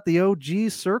vote out the OG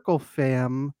Circle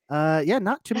fam?" Yeah,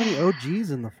 not too many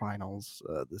OGs in the finals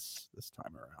this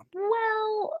time around.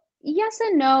 Well, yes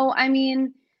and no. I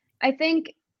mean, I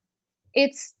think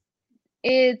it's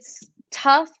it's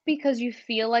tough because you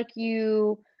feel like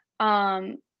you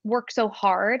work so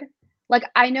hard. Like,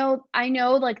 I know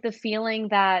like the feeling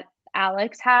that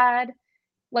Alex had.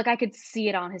 Like, I could see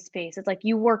it on his face. It's like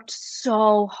you worked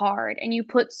so hard and you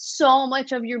put so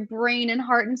much of your brain and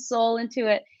heart and soul into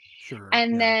it. Sure.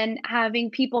 And Yeah. then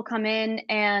having people come in,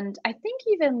 and I think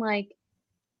even like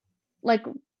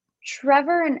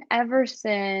Trevor and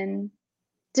Everson,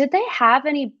 did they have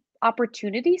any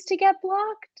opportunities to get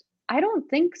blocked? I don't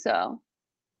think so.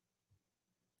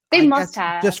 They I must guess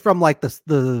have. just from like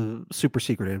the super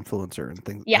secret influencer and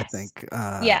things. I Yes. think.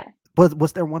 Yeah.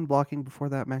 Was there one blocking before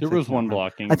that, Max? There I was can't one remember.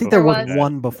 blocking. I think there There was was?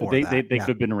 one before They that. could Yeah.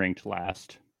 have been ranked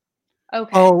last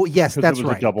Okay. Oh yes, because that's it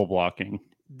was right. a double blocking.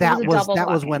 It was a double That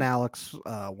was when blocking. Alex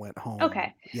went home.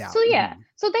 Okay. Yeah. So yeah.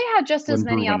 So they had just as When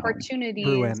Brew many went home. Brew opportunities.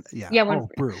 and yeah. Yeah, when Oh,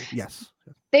 Brew. Yes.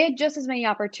 they had just as many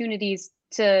opportunities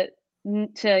to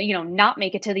not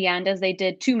make it to the end as they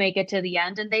did to make it to the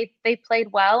end, and they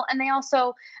played well. And they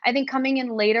also, I think, coming in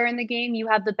later in the game, you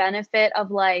have the benefit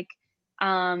of like,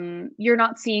 you're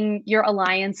not seeing your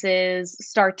alliances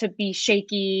start to be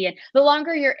shaky, and the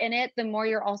longer you're in it, the more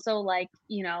you're also like,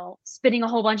 spinning a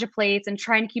whole bunch of plates and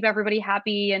trying to keep everybody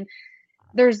happy. And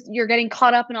you're getting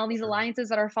caught up in all these alliances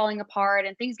that are falling apart,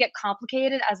 and things get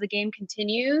complicated as the game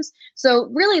continues. So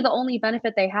really the only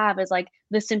benefit they have is like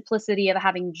the simplicity of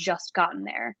having just gotten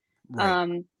there.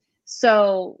 Right.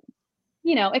 So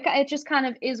it just kind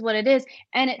of is what it is.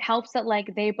 And it helps that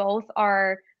like they both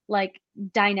are like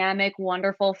dynamic,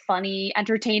 wonderful, funny,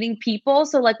 entertaining people.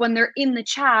 So like when they're in the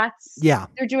chats, Yeah.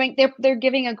 they're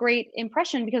giving a great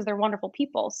impression because they're wonderful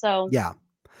people. So Yeah.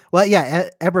 Well, yeah,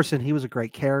 Eberson, he was a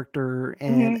great character,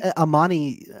 and Mhm.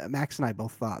 Amani, Max and I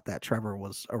both thought that Trevor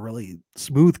was a really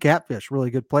smooth catfish, really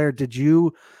good player. Did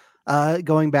you,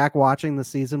 going back watching the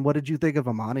season, what did you think of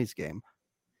Amani's game?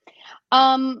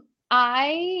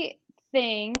 I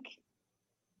think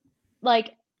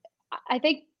like I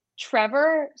think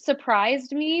Trevor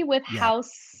surprised me with Yeah. how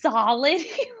solid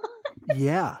he was.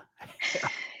 Yeah.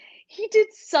 He did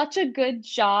such a good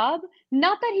job.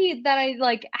 Not that I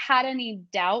like had any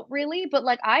doubt really, but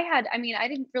like I mean, I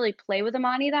didn't really play with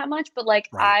Amani that much, but like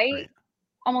Right. I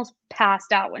almost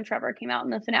passed out when Trevor came out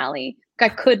in the finale. I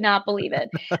could not believe it.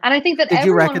 And I think that Did you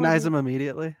everyone recognize was him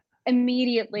immediately?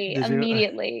 immediately, Did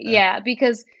you? yeah,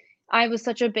 because I was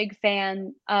such a big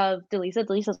fan of Delisa.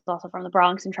 Delisa's also from the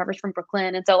Bronx and Trevor's from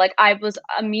Brooklyn, and so like I felt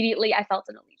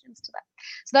an allegiance to that.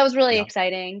 So that was really Yeah.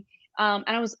 exciting. And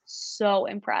I was so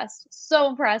impressed,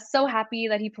 so happy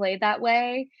that he played that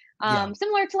way. Yeah.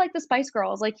 Similar to like the Spice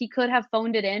Girls, like he could have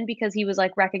phoned it in because he was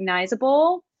like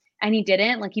recognizable, and he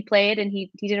didn't. Like he played and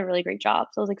he did a really great job.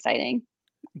 So it was exciting.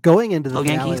 Going into the Go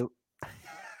Yankees.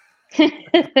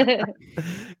 finale,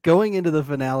 going into the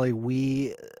finale,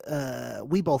 we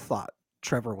both thought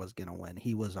Trevor was going to win.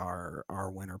 He was our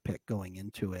winner pick going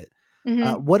into it.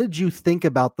 Mhm. What did you think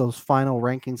about those final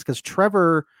rankings? Because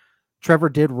Trevor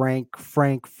did rank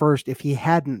Frank first. If he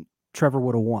hadn't, Trevor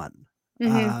would have won.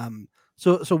 Mhm.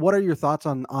 So what are your thoughts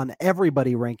on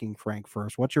everybody ranking Frank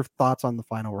first? What's your thoughts on the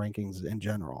final rankings in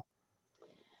general?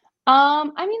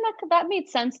 I mean, that made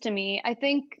sense to me. I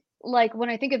think like when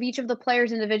I think of each of the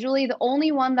players individually, the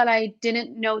only one that I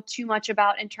didn't know too much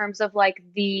about in terms of like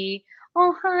the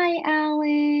Oh, hi,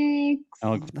 Alex.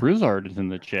 Alex Broussard is in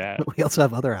the chat. We also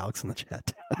have other Alex in the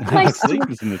chat. My Alex sweet- Lake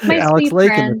is in the my chat. Alex sweet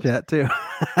Lake in the friend. chat too.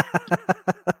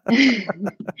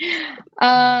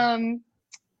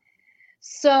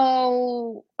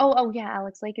 So yeah,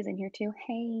 Alex Lake is in here too.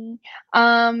 Hey.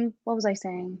 What was I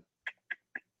saying?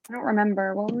 I don't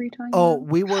remember. What were we talking Oh, about?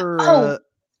 we were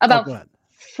About go ahead.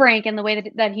 Frank and the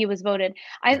way that he was voted.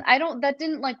 I don't, that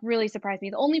didn't like really surprise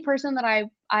me. The only person that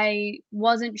I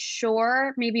wasn't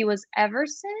sure maybe was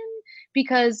Everson,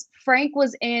 because Frank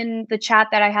was in the chat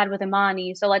that I had with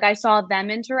Imani. So like I saw them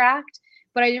interact,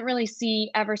 but I didn't really see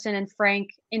Everson and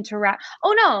Frank interact.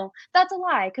 Oh no, that's a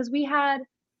lie, because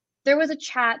there was a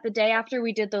chat the day after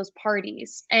we did those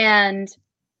parties, and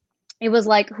it was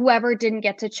like whoever didn't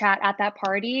get to chat at that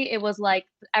party, it was like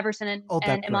Everson and Oh,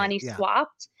 that's Imani right, yeah.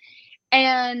 swapped.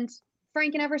 And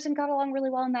Frank and Everson got along really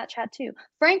well in that chat too.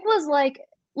 Frank was like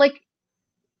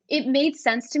it made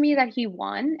sense to me that he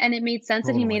won, and it made sense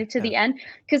that he made Totally, it to yeah. the end,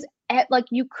 because like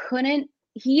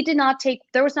he did not take,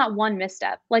 there was not one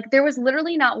misstep. Like there was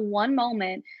literally not one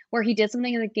moment where he did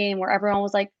something in the game where everyone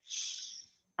was like,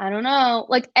 I don't know.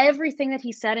 Like everything that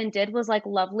he said and did was like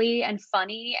lovely and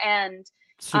funny and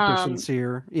Super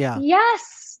sincere. Yeah.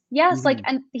 yes, like, Mhm.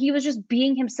 and he was just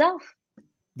being himself.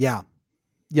 Yeah.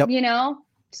 Yep. You know?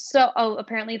 So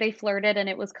apparently they flirted and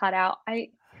it was cut out. I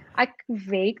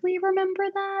vaguely remember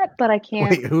that, but I can't.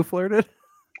 Wait, who flirted?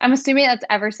 I'm assuming that's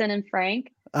Everson and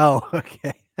Frank. Oh,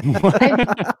 okay.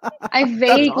 I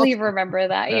vaguely awesome. remember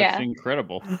that. That's Yeah.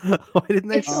 incredible. Why didn't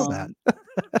they It's- show that?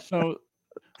 So,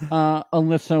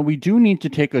 Alyssa, we do need to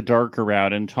take a darker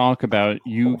route and talk about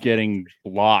you getting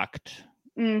blocked.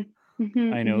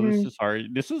 I know this is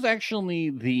hard. This was actually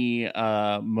the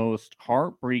most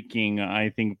heartbreaking, I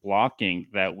think, blocking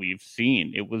that we've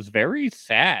seen. It was very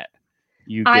sad.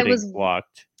 You getting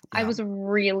blocked. I was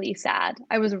really sad.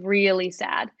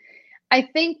 I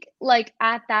think like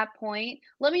at that point,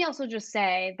 let me also just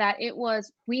say that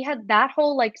we had that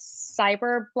whole like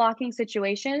cyber blocking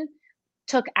situation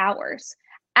took hours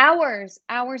and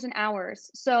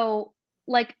hours. So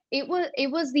like it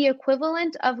was the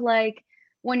equivalent of like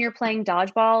when you're playing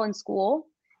dodgeball in school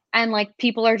and like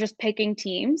people are just picking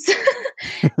teams.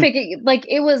 Like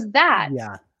it was that.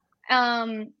 Yeah.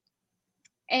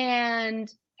 And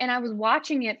I was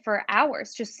watching it for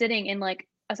hours, just sitting in like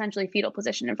essentially fetal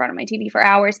position in front of my TV for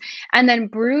hours. And then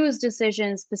Brew's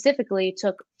decision specifically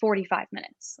took 45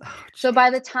 minutes. Oh, So by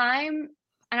the time,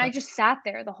 and I just sat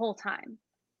there the whole time,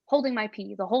 holding my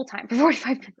pee the whole time for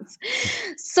 45 minutes.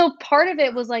 So part of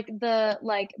it was like the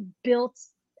like built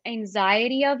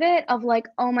anxiety of it, of like,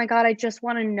 oh my God, I just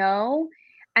want to know.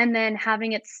 And then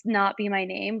having it not be my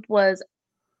name was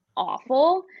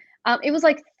awful. It was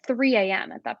like 3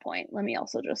 a.m. at that point, let me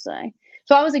also just say.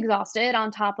 So I was exhausted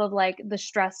on top of like the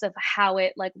stress of how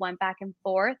it like went back and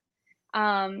forth.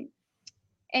 And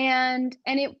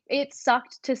it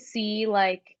sucked to see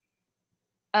like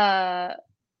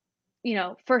you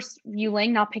know, first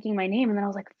Yuling not picking my name, and then I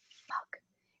was like, fuck.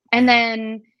 And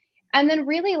then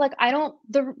really like I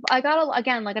got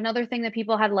again like another thing that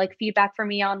people had like feedback for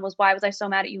me on was why was I so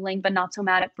mad at Yuling but not so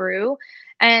mad at Brew?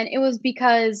 And it was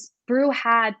because Brew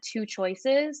had two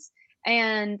choices,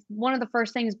 and one of the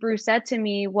first things Brew said to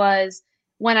me was,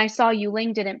 when I saw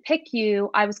Yuling didn't pick you,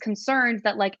 I was concerned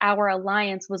that like our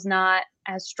alliance was not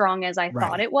as strong as I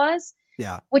thought it was.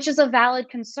 Yeah. Which is a valid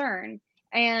concern.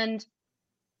 And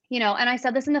you know, and I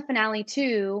said this in the finale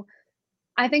too.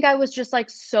 I think I was just like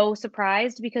so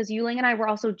surprised because Yuling and I were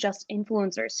also just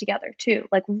influencers together too,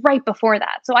 like right before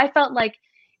that. So I felt like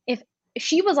if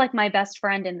she was like my best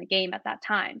friend in the game at that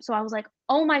time. So I was like,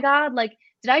 oh my God, like,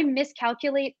 did I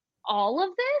miscalculate all of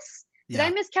this? Did I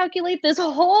miscalculate this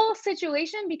whole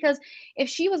situation? Because if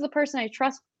she was the person I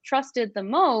trusted the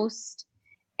most,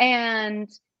 and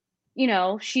you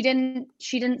know, she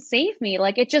didn't save me,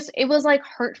 like it was like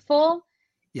hurtful.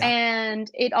 Yeah.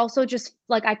 And it also just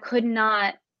like how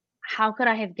could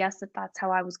I have guessed that that's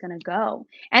how I was going to go?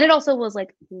 And it also was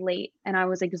like late and I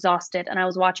was exhausted and I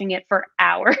was watching it for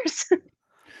hours.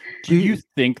 Do you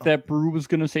think that Brew was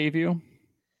going to save you?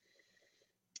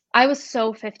 I was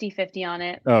so 50-50 on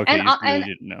it. Okay, and you really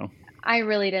didn't know. I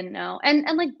really didn't know. And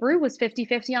like Brew was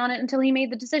 50-50 on it until he made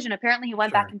the decision. Apparently he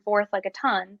went back and forth like a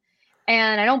ton.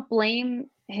 And I don't blame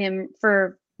him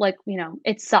for like, you know,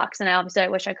 it sucks. And obviously I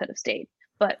wish I could have stayed.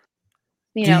 But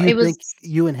you know, it was. Think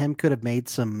you and him could have made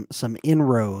some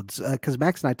inroads? Because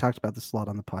Max and I talked about this a lot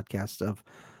on the podcast of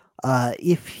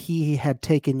if he had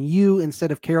taken you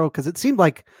instead of Carol, because it seemed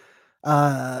like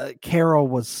Carol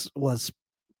was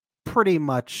pretty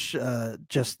much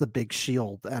just the big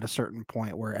shield at a certain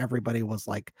point where everybody was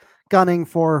like gunning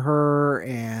for her,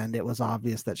 and it was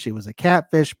obvious that she was a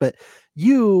catfish. But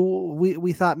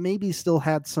we thought maybe still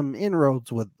had some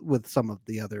inroads with some of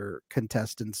the other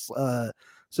contestants.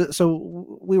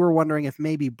 So we were wondering if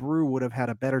maybe Brew would have had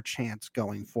a better chance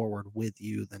going forward with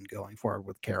you than going forward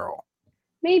with Carol.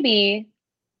 Maybe.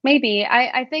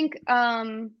 I think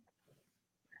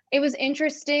it was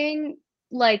interesting,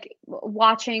 like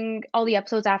watching all the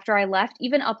episodes after I left,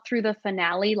 even up through the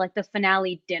finale, like the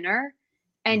finale dinner,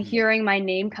 and hearing my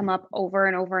name come up over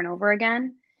and over and over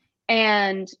again.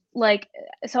 And like,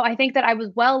 so I think that I was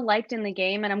well liked in the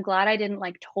game, and I'm glad I didn't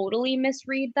like totally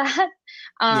misread that.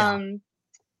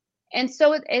 And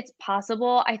so it's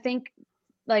possible. I think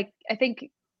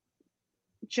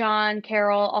John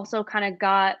Carroll also kind of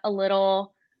got a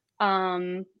little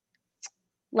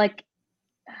like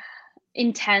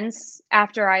intense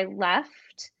after I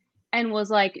left, and was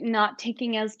like not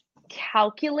taking as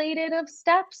calculated of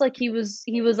steps. Like he was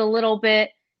a little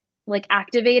bit like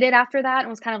activated after that, and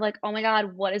was kind of like, oh my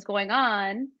God, what is going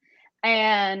on?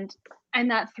 And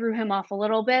that threw him off a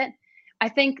little bit. I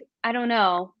don't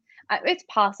know. It's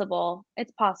possible.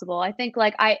 I think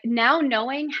like now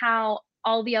knowing how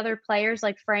all the other players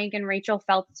like Frank and Rachel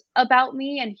felt about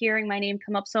me, and hearing my name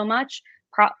come up so much,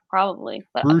 probably.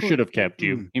 Brew should have kept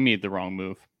you. He made the wrong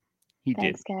move.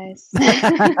 Thanks, guys.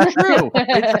 It's true.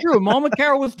 It's true. Mama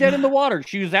Carol was dead in the water.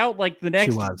 She was out like the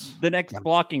next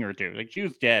blocking or two. Like she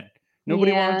was dead.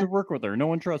 Nobody wanted to work with her. No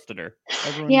one trusted her.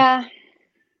 Yeah.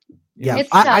 Yeah,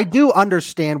 I do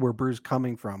understand where Brew's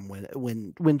coming from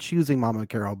when choosing Mama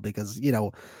Carol, because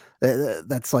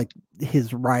that's like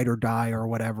his ride or die or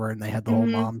whatever, and they had the whole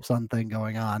mom son thing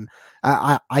going on.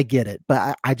 I get it,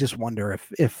 but I just wonder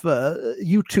if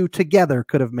you two together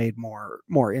could have made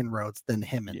more inroads than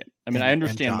him. And I mean, I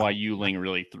understand why Yuling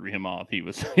really threw him off.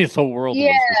 His whole world was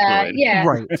destroyed. Yeah,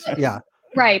 right, yeah.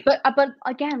 Right, but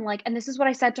again, like, and this is what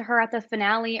I said to her at the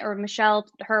finale, or Michelle,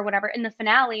 her, whatever, in the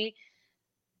finale,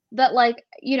 that like,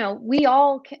 we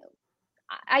all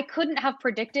I couldn't have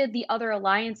predicted the other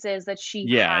alliances that she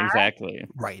had. Exactly.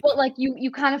 Right. But like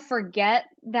you kind of forget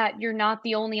that you're not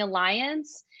the only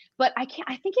alliance. But I think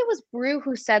it was Brew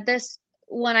who said this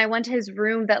when I went to his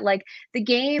room, that like the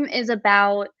game is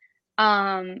about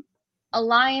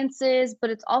alliances, but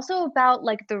it's also about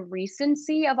like the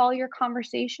recency of all your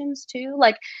conversations too.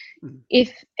 Like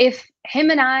if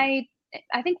him and I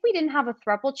think we didn't have a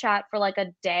throuple chat for like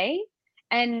a day,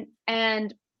 and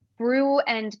Brew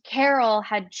and Carol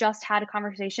had just had a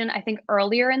conversation, I think,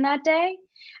 earlier in that day.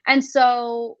 And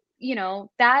so,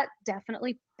 that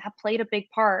definitely played a big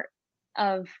part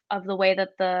of the way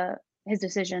that his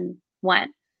decision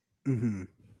went. Mm-hmm.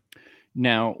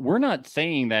 Now, we're not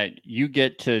saying that you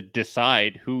get to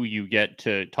decide who you get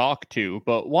to talk to,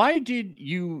 but why did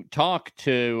you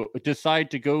decide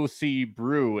to go see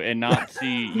Brew and not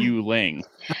see Yuling?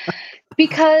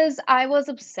 Because I was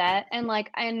upset,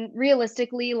 and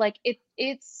realistically, like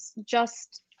it's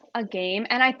just a game.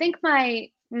 And I think my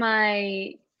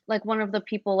like one of the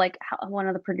people, like one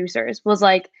of the producers was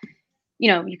like,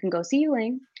 you can go see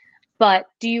Yuling, but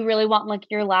do you really want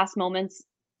like your last moments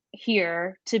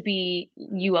here to be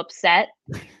you upset?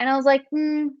 And I was like,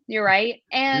 you're right.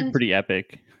 And you're pretty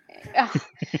epic.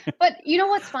 But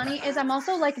what's funny is I'm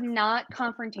also like not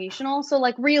confrontational. So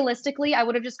like realistically, I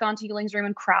would have just gone to Yuling's room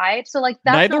and cried. So like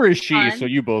that's neither is she. fun. So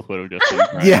you both would have just been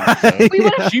crying, yeah.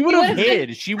 So. She would have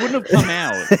hid. She wouldn't have come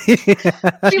out.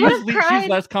 She's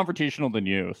less confrontational than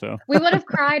you. So we would have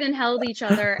cried and held each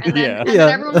other, and then, then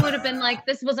everyone would have been like,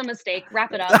 "This was a mistake.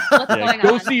 Wrap it up. What's going on?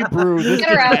 Go see Brew. This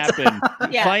didn't happen.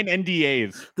 Sign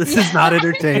NDAs. This is not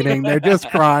entertaining. They're just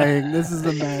crying. This is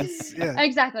a mess." Yeah.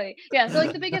 Exactly. Yeah. So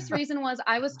like the biggest reason was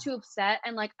I was too upset,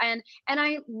 and like and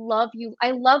I love you.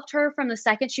 I loved her from the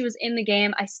second she was in the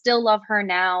game. I still love her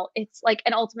now. It's like,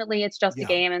 and ultimately it's just a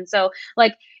game. And so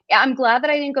like I'm glad that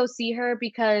I didn't go see her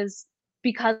because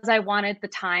I wanted the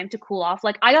time to cool off.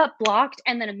 Like I got blocked,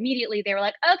 and then immediately they were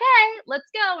like, "Okay, let's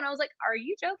go." And I was like, "Are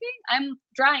you joking?" I'm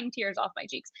drying tears off my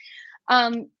cheeks.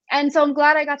 And so I'm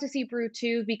glad I got to see Brew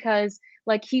too, because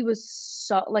like he was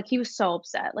so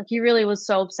upset. Like he really was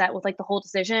so upset with like the whole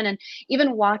decision. And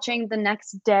even watching the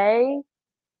next day,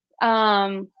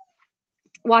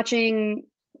 watching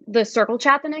the circle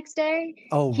chat the next day.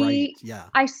 Oh, right. Yeah.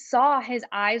 I saw his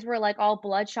eyes were like all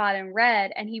bloodshot and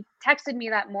red, and he texted me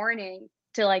that morning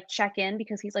to like check in,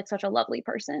 because he's like such a lovely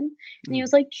person. And he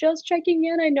was like, "Just checking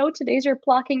in. I know today's your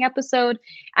blocking episode."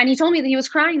 And he told me that he was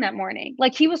crying that morning.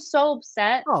 Like he was so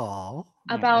upset. Oh.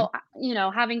 about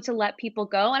having to let people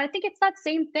go. And I think it's that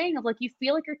same thing of like you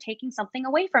feel like you're taking something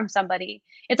away from somebody.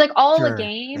 It's like all a Sure,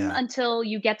 game yeah. until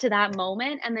you get to that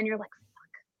moment, and then you're like, fuck.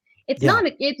 It's Yeah.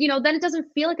 not then it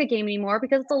doesn't feel like a game anymore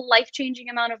because it's a life-changing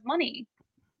amount of money.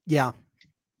 Yeah,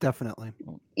 definitely.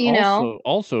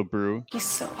 Also, Brew, He's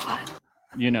so hot.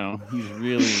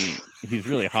 he's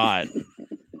really hot.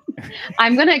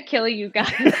 I'm gonna kill you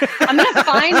guys. I'm gonna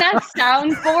find that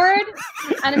soundboard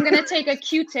and I'm gonna take a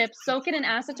Q-tip, soak it in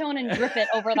acetone, and drip it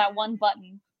over that one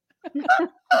button.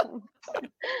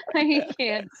 I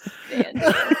can't stand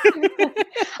it.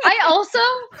 I also,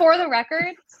 for the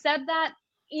record, said that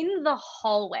in the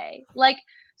hallway,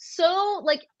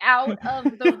 out of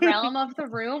the realm of the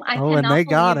room. I cannot and they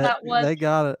got believe it. that was They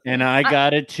got it. And I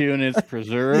got it too, and it's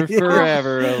preserved Yeah.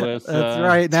 forever, Alyssa. That's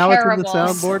right. Now Terrible. it's in the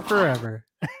soundboard forever.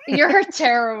 You're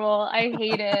terrible. I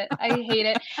hate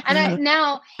it. And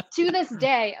now, to this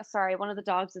day, sorry, one of the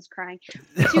dogs is crying.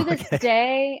 To this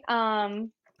day,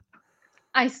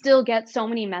 I still get so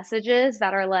many messages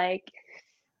that are like,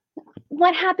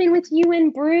 what happened with you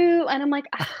and Brew? And I'm like,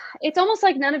 it's almost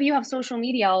like none of you have social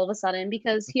media all of a sudden,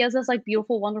 because he has this like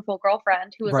beautiful, wonderful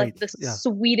girlfriend who is like the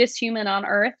sweetest human on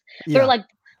earth. They're like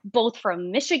both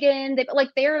from Michigan.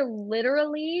 They're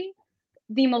literally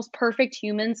the most perfect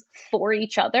humans for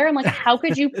each other. I'm like, how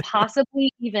could you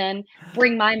possibly even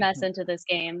bring my mess into this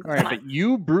game? All right, but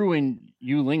you, Brew, and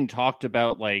Yu Ling talked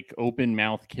about like open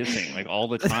mouth kissing like all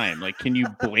the time. Like, can you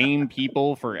blame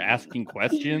people for asking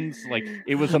questions? Like,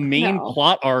 it was a main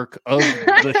plot arc of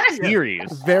the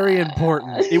series. Very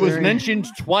important. It was mentioned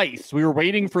twice. We were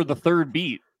waiting for the third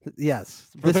beat. Yes,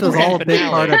 this was all a big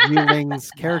part of Yu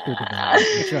Ling's character development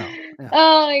in the show. Yeah.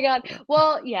 Oh my god.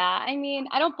 Well, yeah. I mean,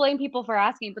 I don't blame people for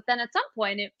asking, but then at some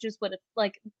point, it just would have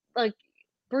like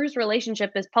Brew's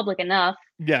relationship is public enough.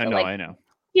 Yeah, no, like, I know.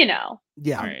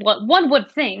 Yeah. Right. What one would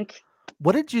think.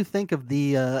 What did you think of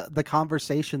the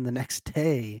conversation the next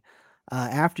day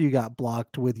after you got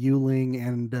blocked with Yu Ling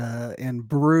and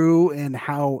Brew, and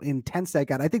how intense that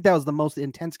got? I think that was the most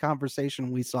intense conversation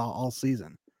we saw all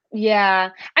season.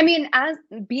 Yeah. I mean, as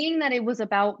being that it was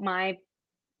about my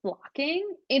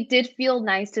blocking, it did feel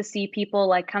nice to see people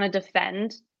like kind of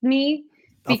defend me,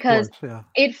 because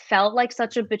it felt like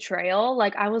such a betrayal.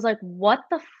 Like, I was like, what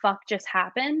the fuck just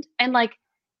happened? And like,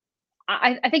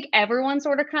 I think everyone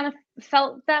sort of kind of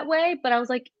felt that way, but I was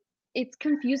like, it's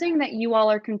confusing that you all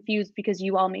are confused because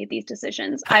you all made these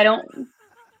decisions. I don't,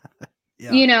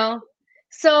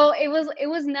 so it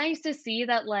was nice to see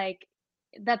that, like,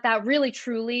 that really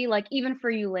truly, like, even for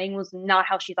Yu Ling, was not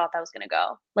how she thought that was going to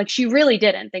go. Like, she really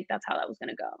didn't think that's how that was going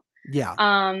to go. Yeah.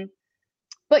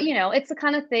 But it's the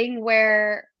kind of thing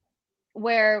where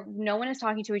no one is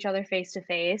talking to each other face to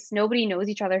face. Nobody knows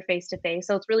each other face to face.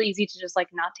 So it's really easy to just like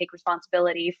not take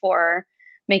responsibility for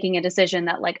making a decision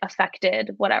that like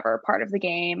affected whatever part of the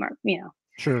game, or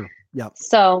Sure. Yeah.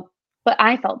 So, but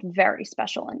I felt very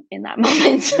special in that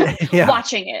moment.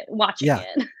 watching it.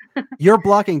 Your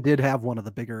blocking did have one of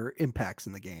the bigger impacts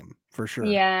in the game, for sure.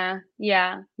 Yeah.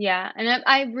 And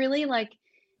I really like,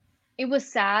 it was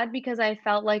sad because I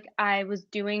felt like I was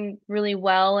doing really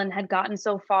well and had gotten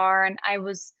so far, and I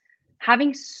was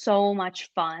having so much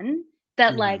fun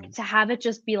that like to have it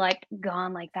just be like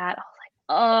gone like that. I was like,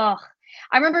 oh.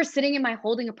 I remember sitting in my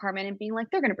holding apartment and being like,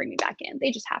 they're gonna bring me back in.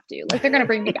 They just have to. Like, they're gonna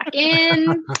bring me back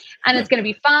in, and it's gonna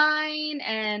be fine.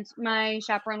 And my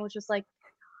chaperone was just like,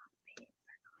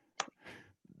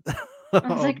 I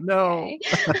was like, no.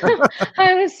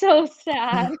 I was so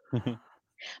sad.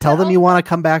 Tell them you want to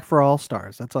come back for All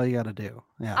Stars. That's all you got to do.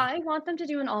 Yeah. I want them to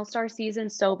do an All-Star season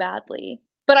so badly,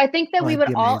 but I think that we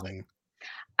would all.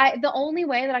 The only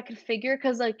way that I could figure,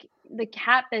 because like the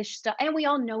catfish stuff, and we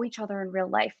all know each other in real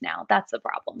life now. That's the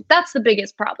problem. That's the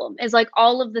biggest problem. Is like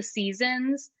all of the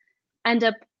seasons end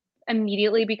up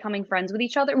immediately becoming friends with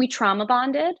each other. We trauma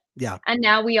bonded. Yeah. And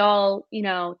now we all,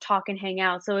 talk and hang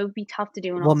out. So it would be tough to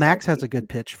do an All-Star Max has season. a good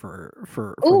pitch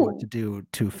for what to do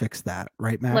to fix that,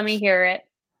 right, Max? Let me hear it.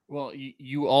 Well,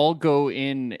 you all go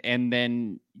in, and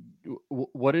then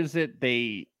what is it?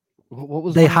 They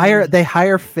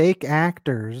hire fake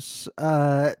actors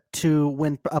to,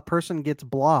 when a person gets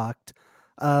blocked,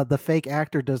 the fake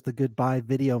actor does the goodbye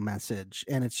video message,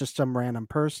 and it's just some random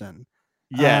person.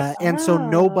 Yes. And so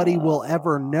nobody will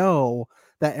ever know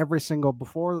that every single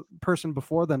person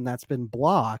before them that's been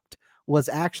blocked was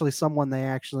actually someone they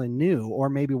actually knew, or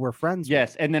maybe were friends with.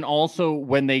 Yes, and then also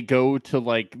when they go to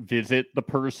like visit the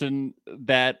person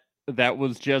that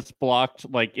was just blocked,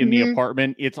 like in the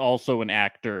apartment, it's also an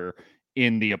actor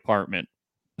in the apartment.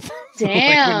 So,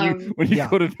 Damn. when you Yeah.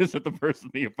 go to visit the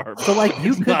person in the apartment, So, like,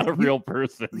 you it's not a could- real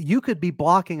person. You could be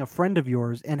blocking a friend of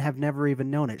yours and have never even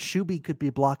known it. Shuby could be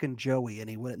blocking Joey and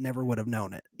he never would have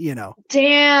known it, you know.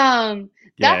 Damn.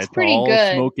 Yeah, That's it's pretty all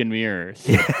good. smoke and mirrors.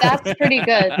 That's pretty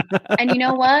good. And you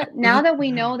know what? Now that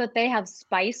we know that they have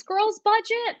Spice Girls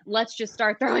budget, let's just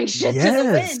start throwing shit to the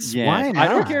wind. Yes. Yeah, Why I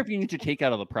don't not? care if you need to take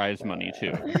out of the prize money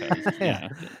too. Because, Yeah. yeah,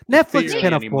 Netflix figure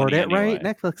can any afford money it, right?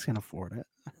 anyway. Netflix can afford it.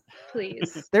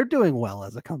 Please. They're doing well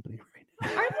as a company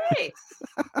right Are they?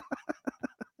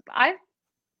 I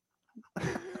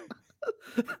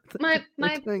my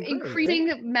They're doing great, right?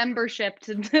 increasing membership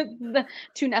to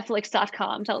to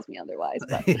Netflix.com tells me otherwise.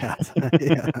 But Yeah.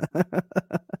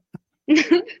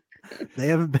 They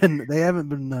haven't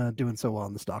been doing so well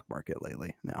in the stock market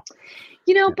lately. No.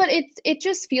 you know, but it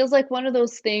just feels like one of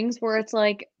those things where it's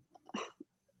like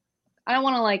I don't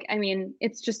want to like, I mean,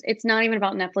 it's not even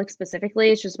about Netflix specifically.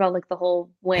 It's just about like the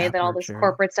whole way that all this Aperture.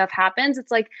 corporate stuff happens.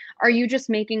 It's like, are you just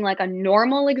making like a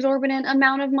normal exorbitant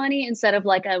amount of money instead of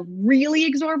like a really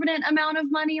exorbitant amount of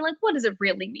money? Like, what does it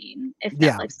really mean if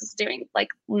Yeah. Netflix is doing like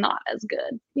not as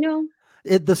good, you know?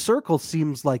 The Circle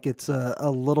seems like it's a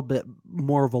little bit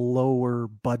more of a lower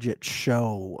budget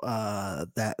show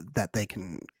that they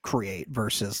can create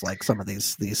versus like some of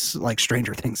these like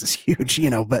Stranger Things is huge,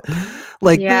 you know, but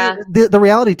like Yeah. the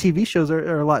reality TV shows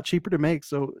are a lot cheaper to make.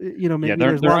 So, you know, maybe yeah, they're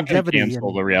there's not going to longevity.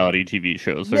 cancel the reality TV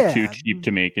shows. They're too Yeah. cheap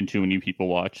to make, and too many people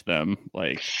watch them.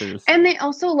 Like, there's And they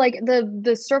also like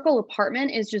the Circle apartment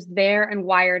is just there and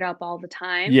wired up all the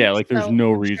time. yeah, like there's So no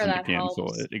I'm sure reason to that cancel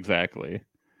helps. it. Exactly.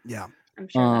 Yeah. I'm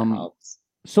sure that helps.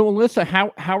 So Alyssa,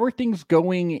 how are things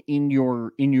going in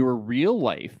your real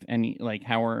life? And like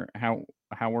how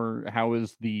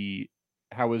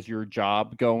is your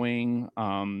job going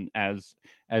as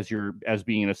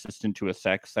being an assistant to a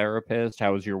sex therapist?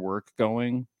 How is your work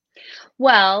going?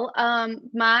 Well,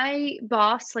 my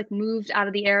boss like moved out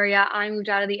of the area. I moved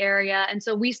out of the area, and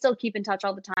so we still keep in touch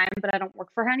all the time. But I don't work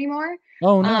for her anymore.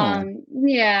 Oh no.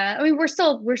 Yeah, I mean we're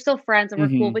still friends and we're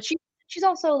cool. Mhm. But she's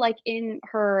also like in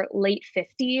her late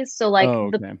 50s, so like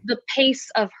Oh, okay. the pace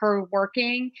of her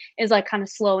working is like kind of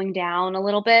slowing down a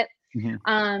little bit.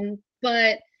 Mhm.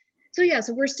 But so yeah,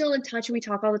 so we're still in touch and we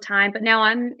talk all the time. But now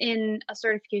I'm in a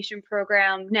certification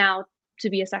program now to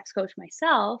be a sex coach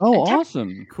myself. Oh, And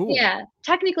awesome. Cool. yeah,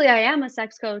 technically I am a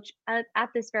sex coach at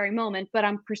this very moment, but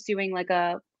I'm pursuing like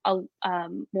a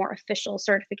more official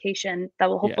certification that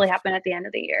will hopefully Yes. happen at the end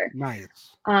of the year. Nice.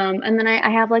 And then I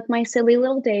have like my silly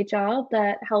little day job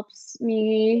that helps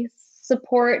me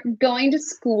support going to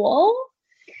school.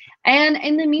 And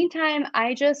in the meantime,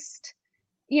 I just,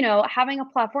 you know, having a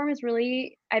platform is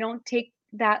really, I don't take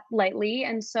that lightly.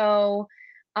 And so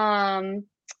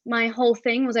my whole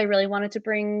thing was I really wanted to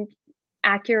bring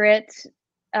accurate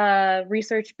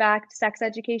research-backed sex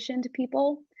education to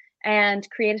people and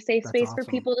create a safe That's space for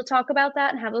awesome. people to talk about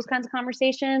that and have those kinds of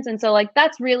conversations. And so like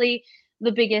that's really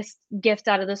the biggest gift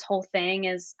out of this whole thing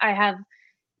is I have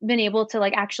been able to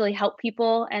like actually help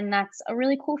people, and that's a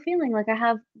really cool feeling. Like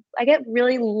I get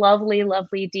really lovely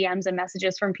DMs and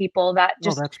messages from people that Oh,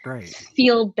 just that's great.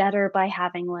 feel better by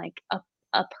having like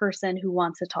a person who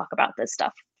wants to talk about this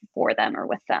stuff for them or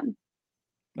with them.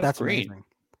 That's great. amazing.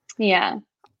 Yeah.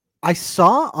 I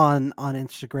saw on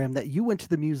Instagram that you went to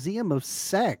the Museum of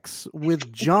Sex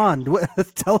with John.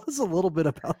 Tell us a little bit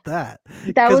about that.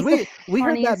 That 'Cause was we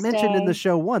heard that funniest mentioned in the day.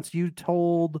 show once.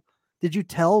 Did you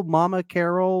tell Mama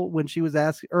Carol when she was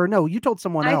asking, or no, you told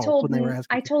someone else when they were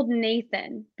asking? I told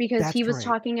Nathan because he was That's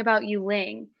right. talking about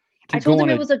Yuling. To I told go him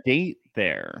on it was a date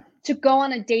there. to go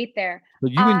on a date there. So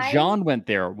you and I- John went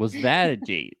there. Was that a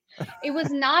date? It was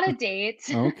not a date.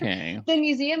 Okay. The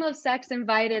Museum of Sex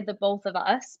invited the both of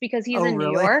us because he's Oh, in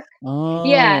really? New York. Oh,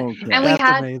 Yeah, okay. and we That's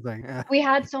had amazing. Yeah. we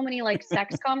had so many like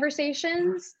sex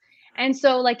conversations, and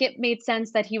so like it made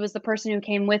sense that he was the person who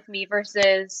came with me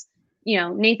versus, you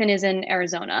know, Nathan is in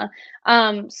Arizona.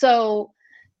 So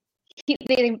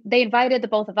they invited the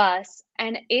both of us,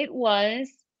 and it was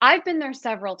I've been there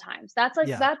several times. That's like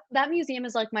Yeah. that museum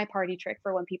is like my party trick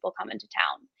for when people come into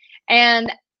town,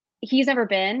 and he's never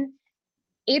been.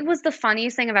 It was the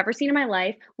funniest thing I've ever seen in my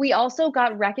life. We also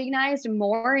got recognized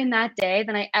more in that day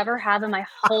than I ever have in my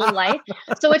whole life.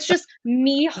 So it's just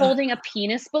me holding a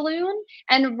penis balloon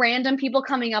and random people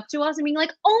coming up to us and being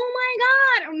like, "Oh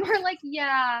my God." And we're like,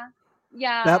 yeah.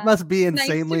 That must be nice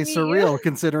to insanely meet you. surreal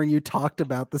considering you talked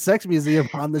about the sex museum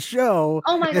on the show.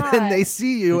 Oh my And then they God.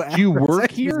 see you Did you at the work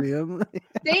sex here? museum.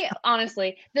 They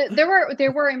honestly, there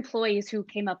were employees who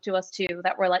came up to us too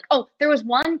that were like, oh, there was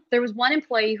one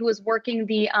employee who was working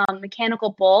the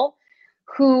mechanical bull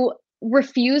who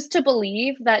refused to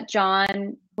believe that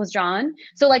John was John.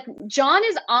 So like John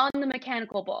is on the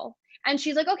mechanical bull and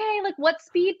she's like, okay, like what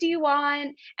speed do you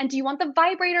want? And do you want the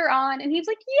vibrator on? And he's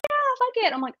like, yeah, fuck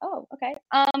it. I'm like, oh, okay.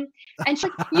 And she's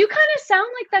like, you kind of sound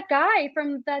like that guy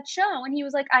from that show. And he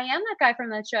was like, I am that guy from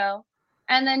that show.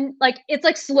 And then like, it's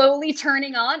like slowly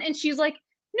turning on and she's like,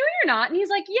 no, you're not. And he's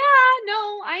like, yeah,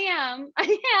 no, I am. And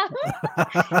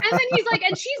then he's like,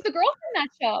 and she's the girl from that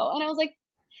show. And I was like,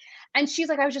 and she's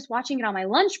like, I was just watching it on my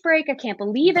lunch break. I can't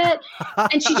believe it.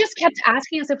 And she just kept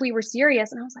asking us if we were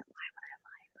serious. And I was like, why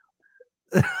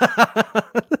would I lie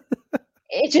about that?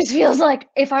 It just feels like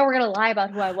if I were going to lie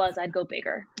about who I was, I'd go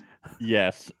bigger.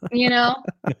 Yes. You know,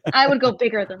 I would go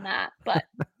bigger than that. But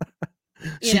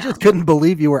she just couldn't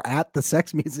believe you were at the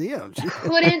sex museum. She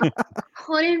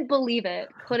couldn't believe it.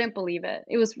 Couldn't believe it.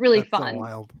 It was really fun. So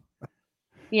wild.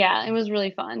 Yeah, it was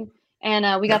really fun.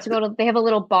 And we got to go to, they have a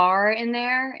little bar in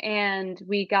there and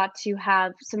we got to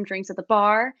have some drinks at the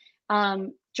bar.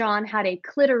 John had a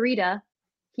clitorita.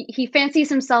 He fancies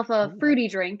himself a fruity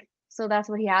drink. So that's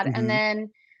what he had. Mm-hmm. And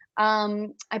then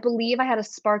I believe I had a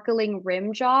sparkling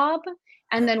rim job.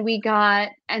 And then we got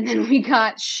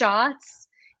shots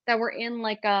that were in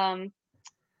like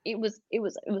it was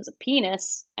a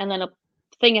penis and then a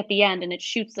thing at the end and it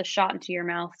shoots the shot into your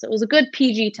mouth. So it was a good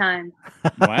PG time.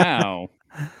 Wow.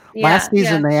 Last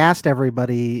season, they asked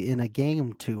everybody in a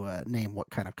game to name what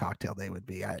kind of cocktail they would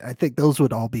be. I think those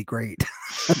would all be great.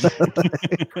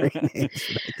 Great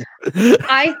names.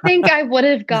 I think I would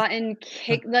have gotten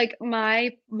kicked. Like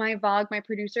my Vogue, my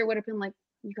producer would have been like,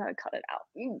 "You gotta cut it out.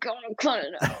 You gotta cut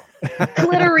it out."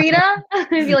 Clitorita. I'd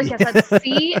be like, "Yes, that's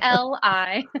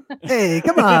CLI." Hey,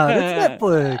 come on, it's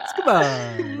Netflix. Come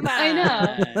on. I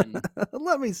know.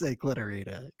 Let me say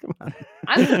clitorita. Come on.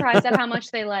 I'm surprised at how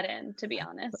much they let in, to be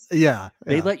honest. Yeah.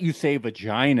 They let you say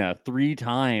vagina 3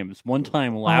 times, one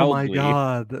time loudly. Oh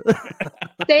my God.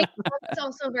 That's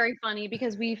also very funny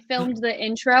because we filmed the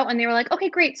intro and they were like, okay,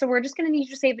 great. So we're just going to need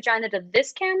you to say vagina to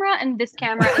this camera and this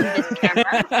camera and this camera.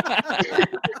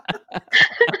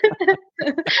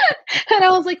 And I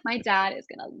was like, my dad is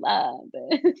going to love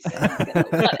this.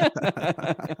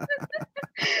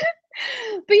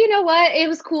 But you know what? It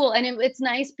was cool. And it's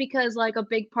nice because like a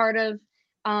big part of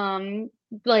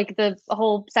like the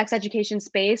whole sex education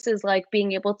space is like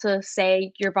being able to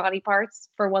say your body parts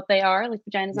for what they are. Like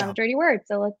vagina is not a dirty word.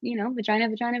 So like, you know, vagina.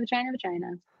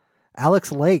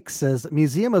 Alex Lake says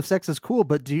Museum of Sex is cool,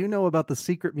 but do you know about the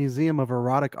secret museum of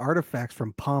erotic artifacts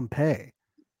from Pompeii?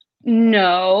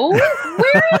 No.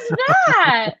 Where is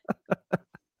that?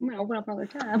 I'm gonna open up another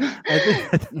tab.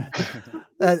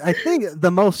 I think the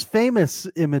most famous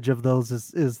image of those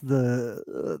is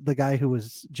the guy who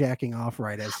was jacking off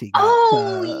right as he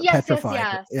got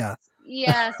petrified.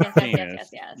 Yes.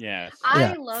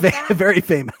 I love that. Very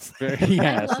famous.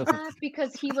 I love that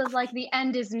because he was like, the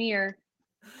end is near.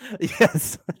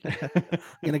 Yes.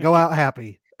 Gonna go out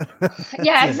happy.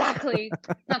 Yeah, exactly.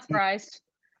 Not surprised.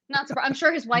 I'm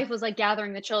sure his wife was like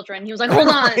gathering the children. He was like, hold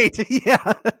on. Right,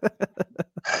 yeah.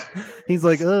 He's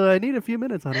like, I need a few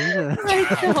minutes, honey.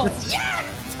 Yes!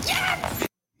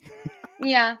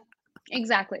 Yeah,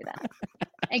 exactly that.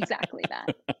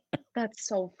 That's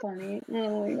so funny.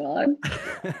 Oh my God.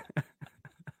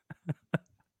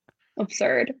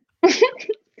 Absurd.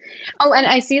 Oh, and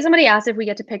I see somebody asked if we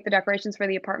get to pick the decorations for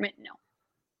the apartment. No,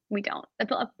 we don't.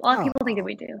 A lot of people think that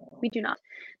we do. We do not.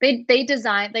 They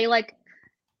design, they like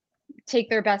take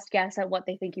their best guess at what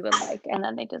they think you would like, and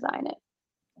then they design it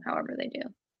however they do.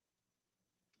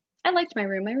 I liked my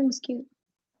room. My room was cute.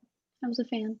 I was a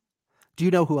fan. Do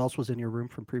you know who else was in your room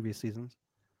from previous seasons?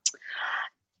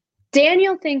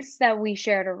 Daniel thinks that we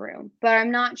shared a room, but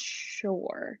I'm not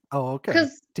sure. Oh, okay.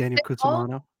 Because Daniel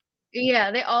Cusimano?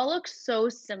 Yeah, they all look so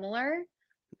similar.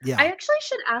 Yeah. I actually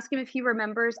should ask him if he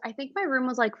remembers. I think my room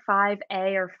was like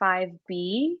 5A or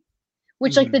 5B,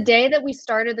 which like the day that we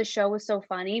started the show was so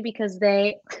funny because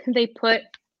they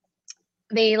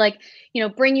like, you know,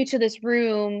 bring you to this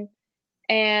room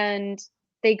and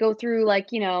they go through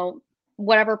like, you know,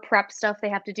 whatever prep stuff they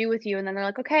have to do with you. And then they're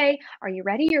like, okay, are you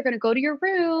ready? You're going to go to your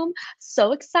room.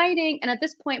 So exciting. And at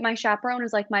this point, my chaperone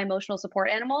is like my emotional support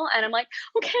animal. And I'm like,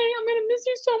 okay, I'm going to miss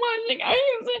you so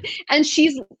much. And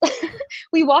she's,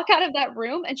 we walk out of that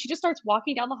room and she just starts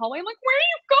walking down the hallway. I'm like, where are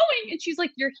you going? And she's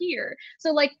like, you're here.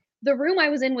 So like the room I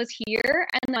was in was here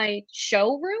and my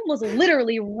show room was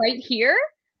literally right here.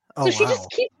 So she just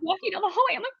keeps walking down the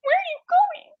hallway. I'm like, where are you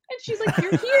going? And she's like,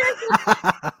 you're here.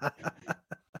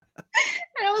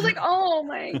 And I was like, oh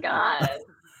my God.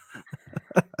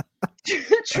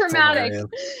 Traumatic.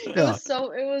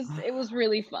 It was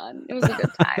really fun. It was a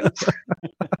good time.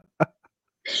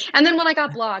 And then when I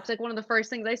got blocked, like one of the first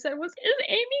things I said was, "Is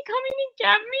Amy coming to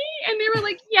get me?" And they were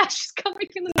like, "Yeah, she's coming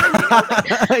in the morning."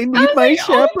 I need my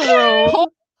chaperone.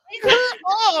 Pick her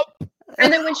up.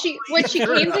 And then when she came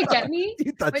to get me,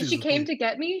 You thought when she she was came asleep. to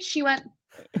get me, she went,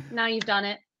 "Now you've done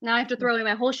it. Now I have to throw away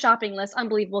my whole shopping list.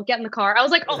 Unbelievable. Get in the car." I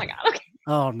was like, "Oh my god, okay."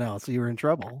 Oh no! So you were in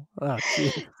trouble. Oh,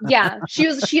 geez. Yeah,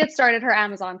 she had started her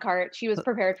Amazon cart. She was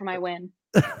prepared for my win.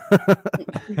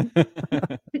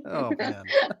 Oh man.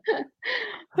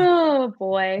 Oh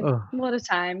boy, Ugh. what a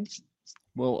time.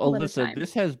 Well, What a Alyssa, time.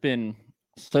 this has been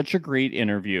such a great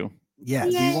interview.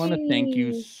 Yes. We want to thank you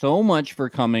Yay. so much for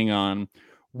coming on.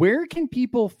 Where can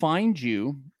people find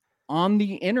you on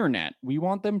the internet? We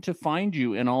want them to find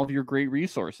you and all of your great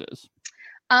resources.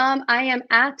 I am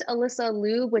at Alyssa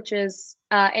Lube, which is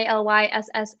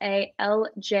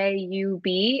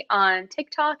ALYSSALJUB on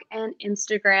TikTok and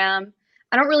Instagram.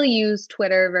 I don't really use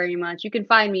Twitter very much. You can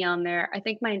find me on there. I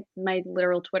think my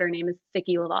literal Twitter name is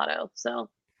Vicky Lovato. So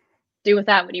do with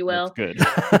that what you will. That's good.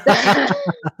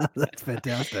 That's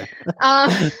fantastic.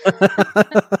 Um,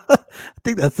 I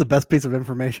think that's the best piece of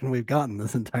information we've gotten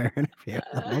this entire interview.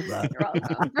 I love that. You're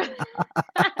welcome.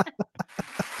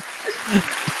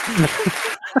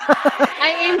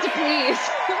 I aim to please.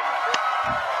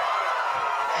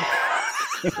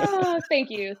 Oh, thank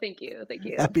you.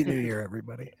 Happy New Year,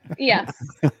 everybody. Yes.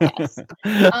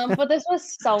 But this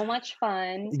was so much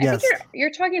fun. Yes. I think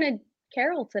you're talking to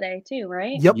Carol today too,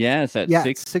 right? Yep. Yes, at Yeah,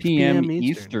 6 6 p.m. p.m.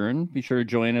 Eastern. Be sure to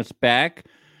join us back.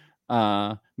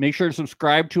 Make sure to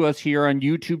subscribe to us here on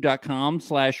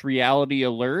youtube.com/reality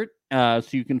alert. So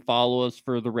you can follow us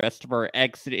for the rest of our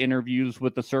exit interviews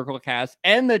with the Circle Cast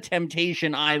and the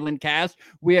Temptation Island cast.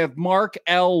 We have Mark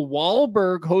L.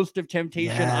 Wahlberg, host of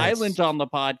Temptation Yes. Island, on the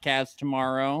podcast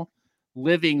tomorrow.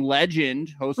 Living legend,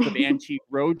 host of Antique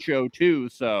Roadshow too.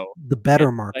 So The better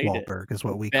get Mark excited. Wahlberg is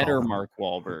what we Better call him. Mark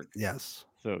Wahlberg. Yes.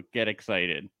 So get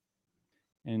excited.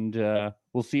 And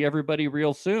we'll see everybody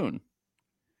real soon.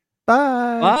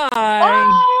 Bye. Bye.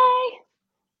 Bye.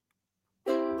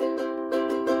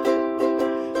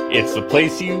 It's the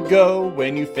place you go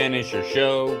when you finish your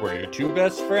show. We're your two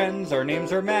best friends. Our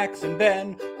names are Max and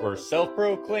Ben. We're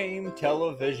self-proclaimed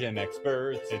television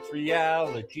experts. It's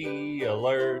Reality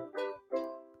Alert.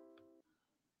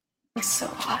 It's so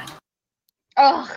hot. Ugh.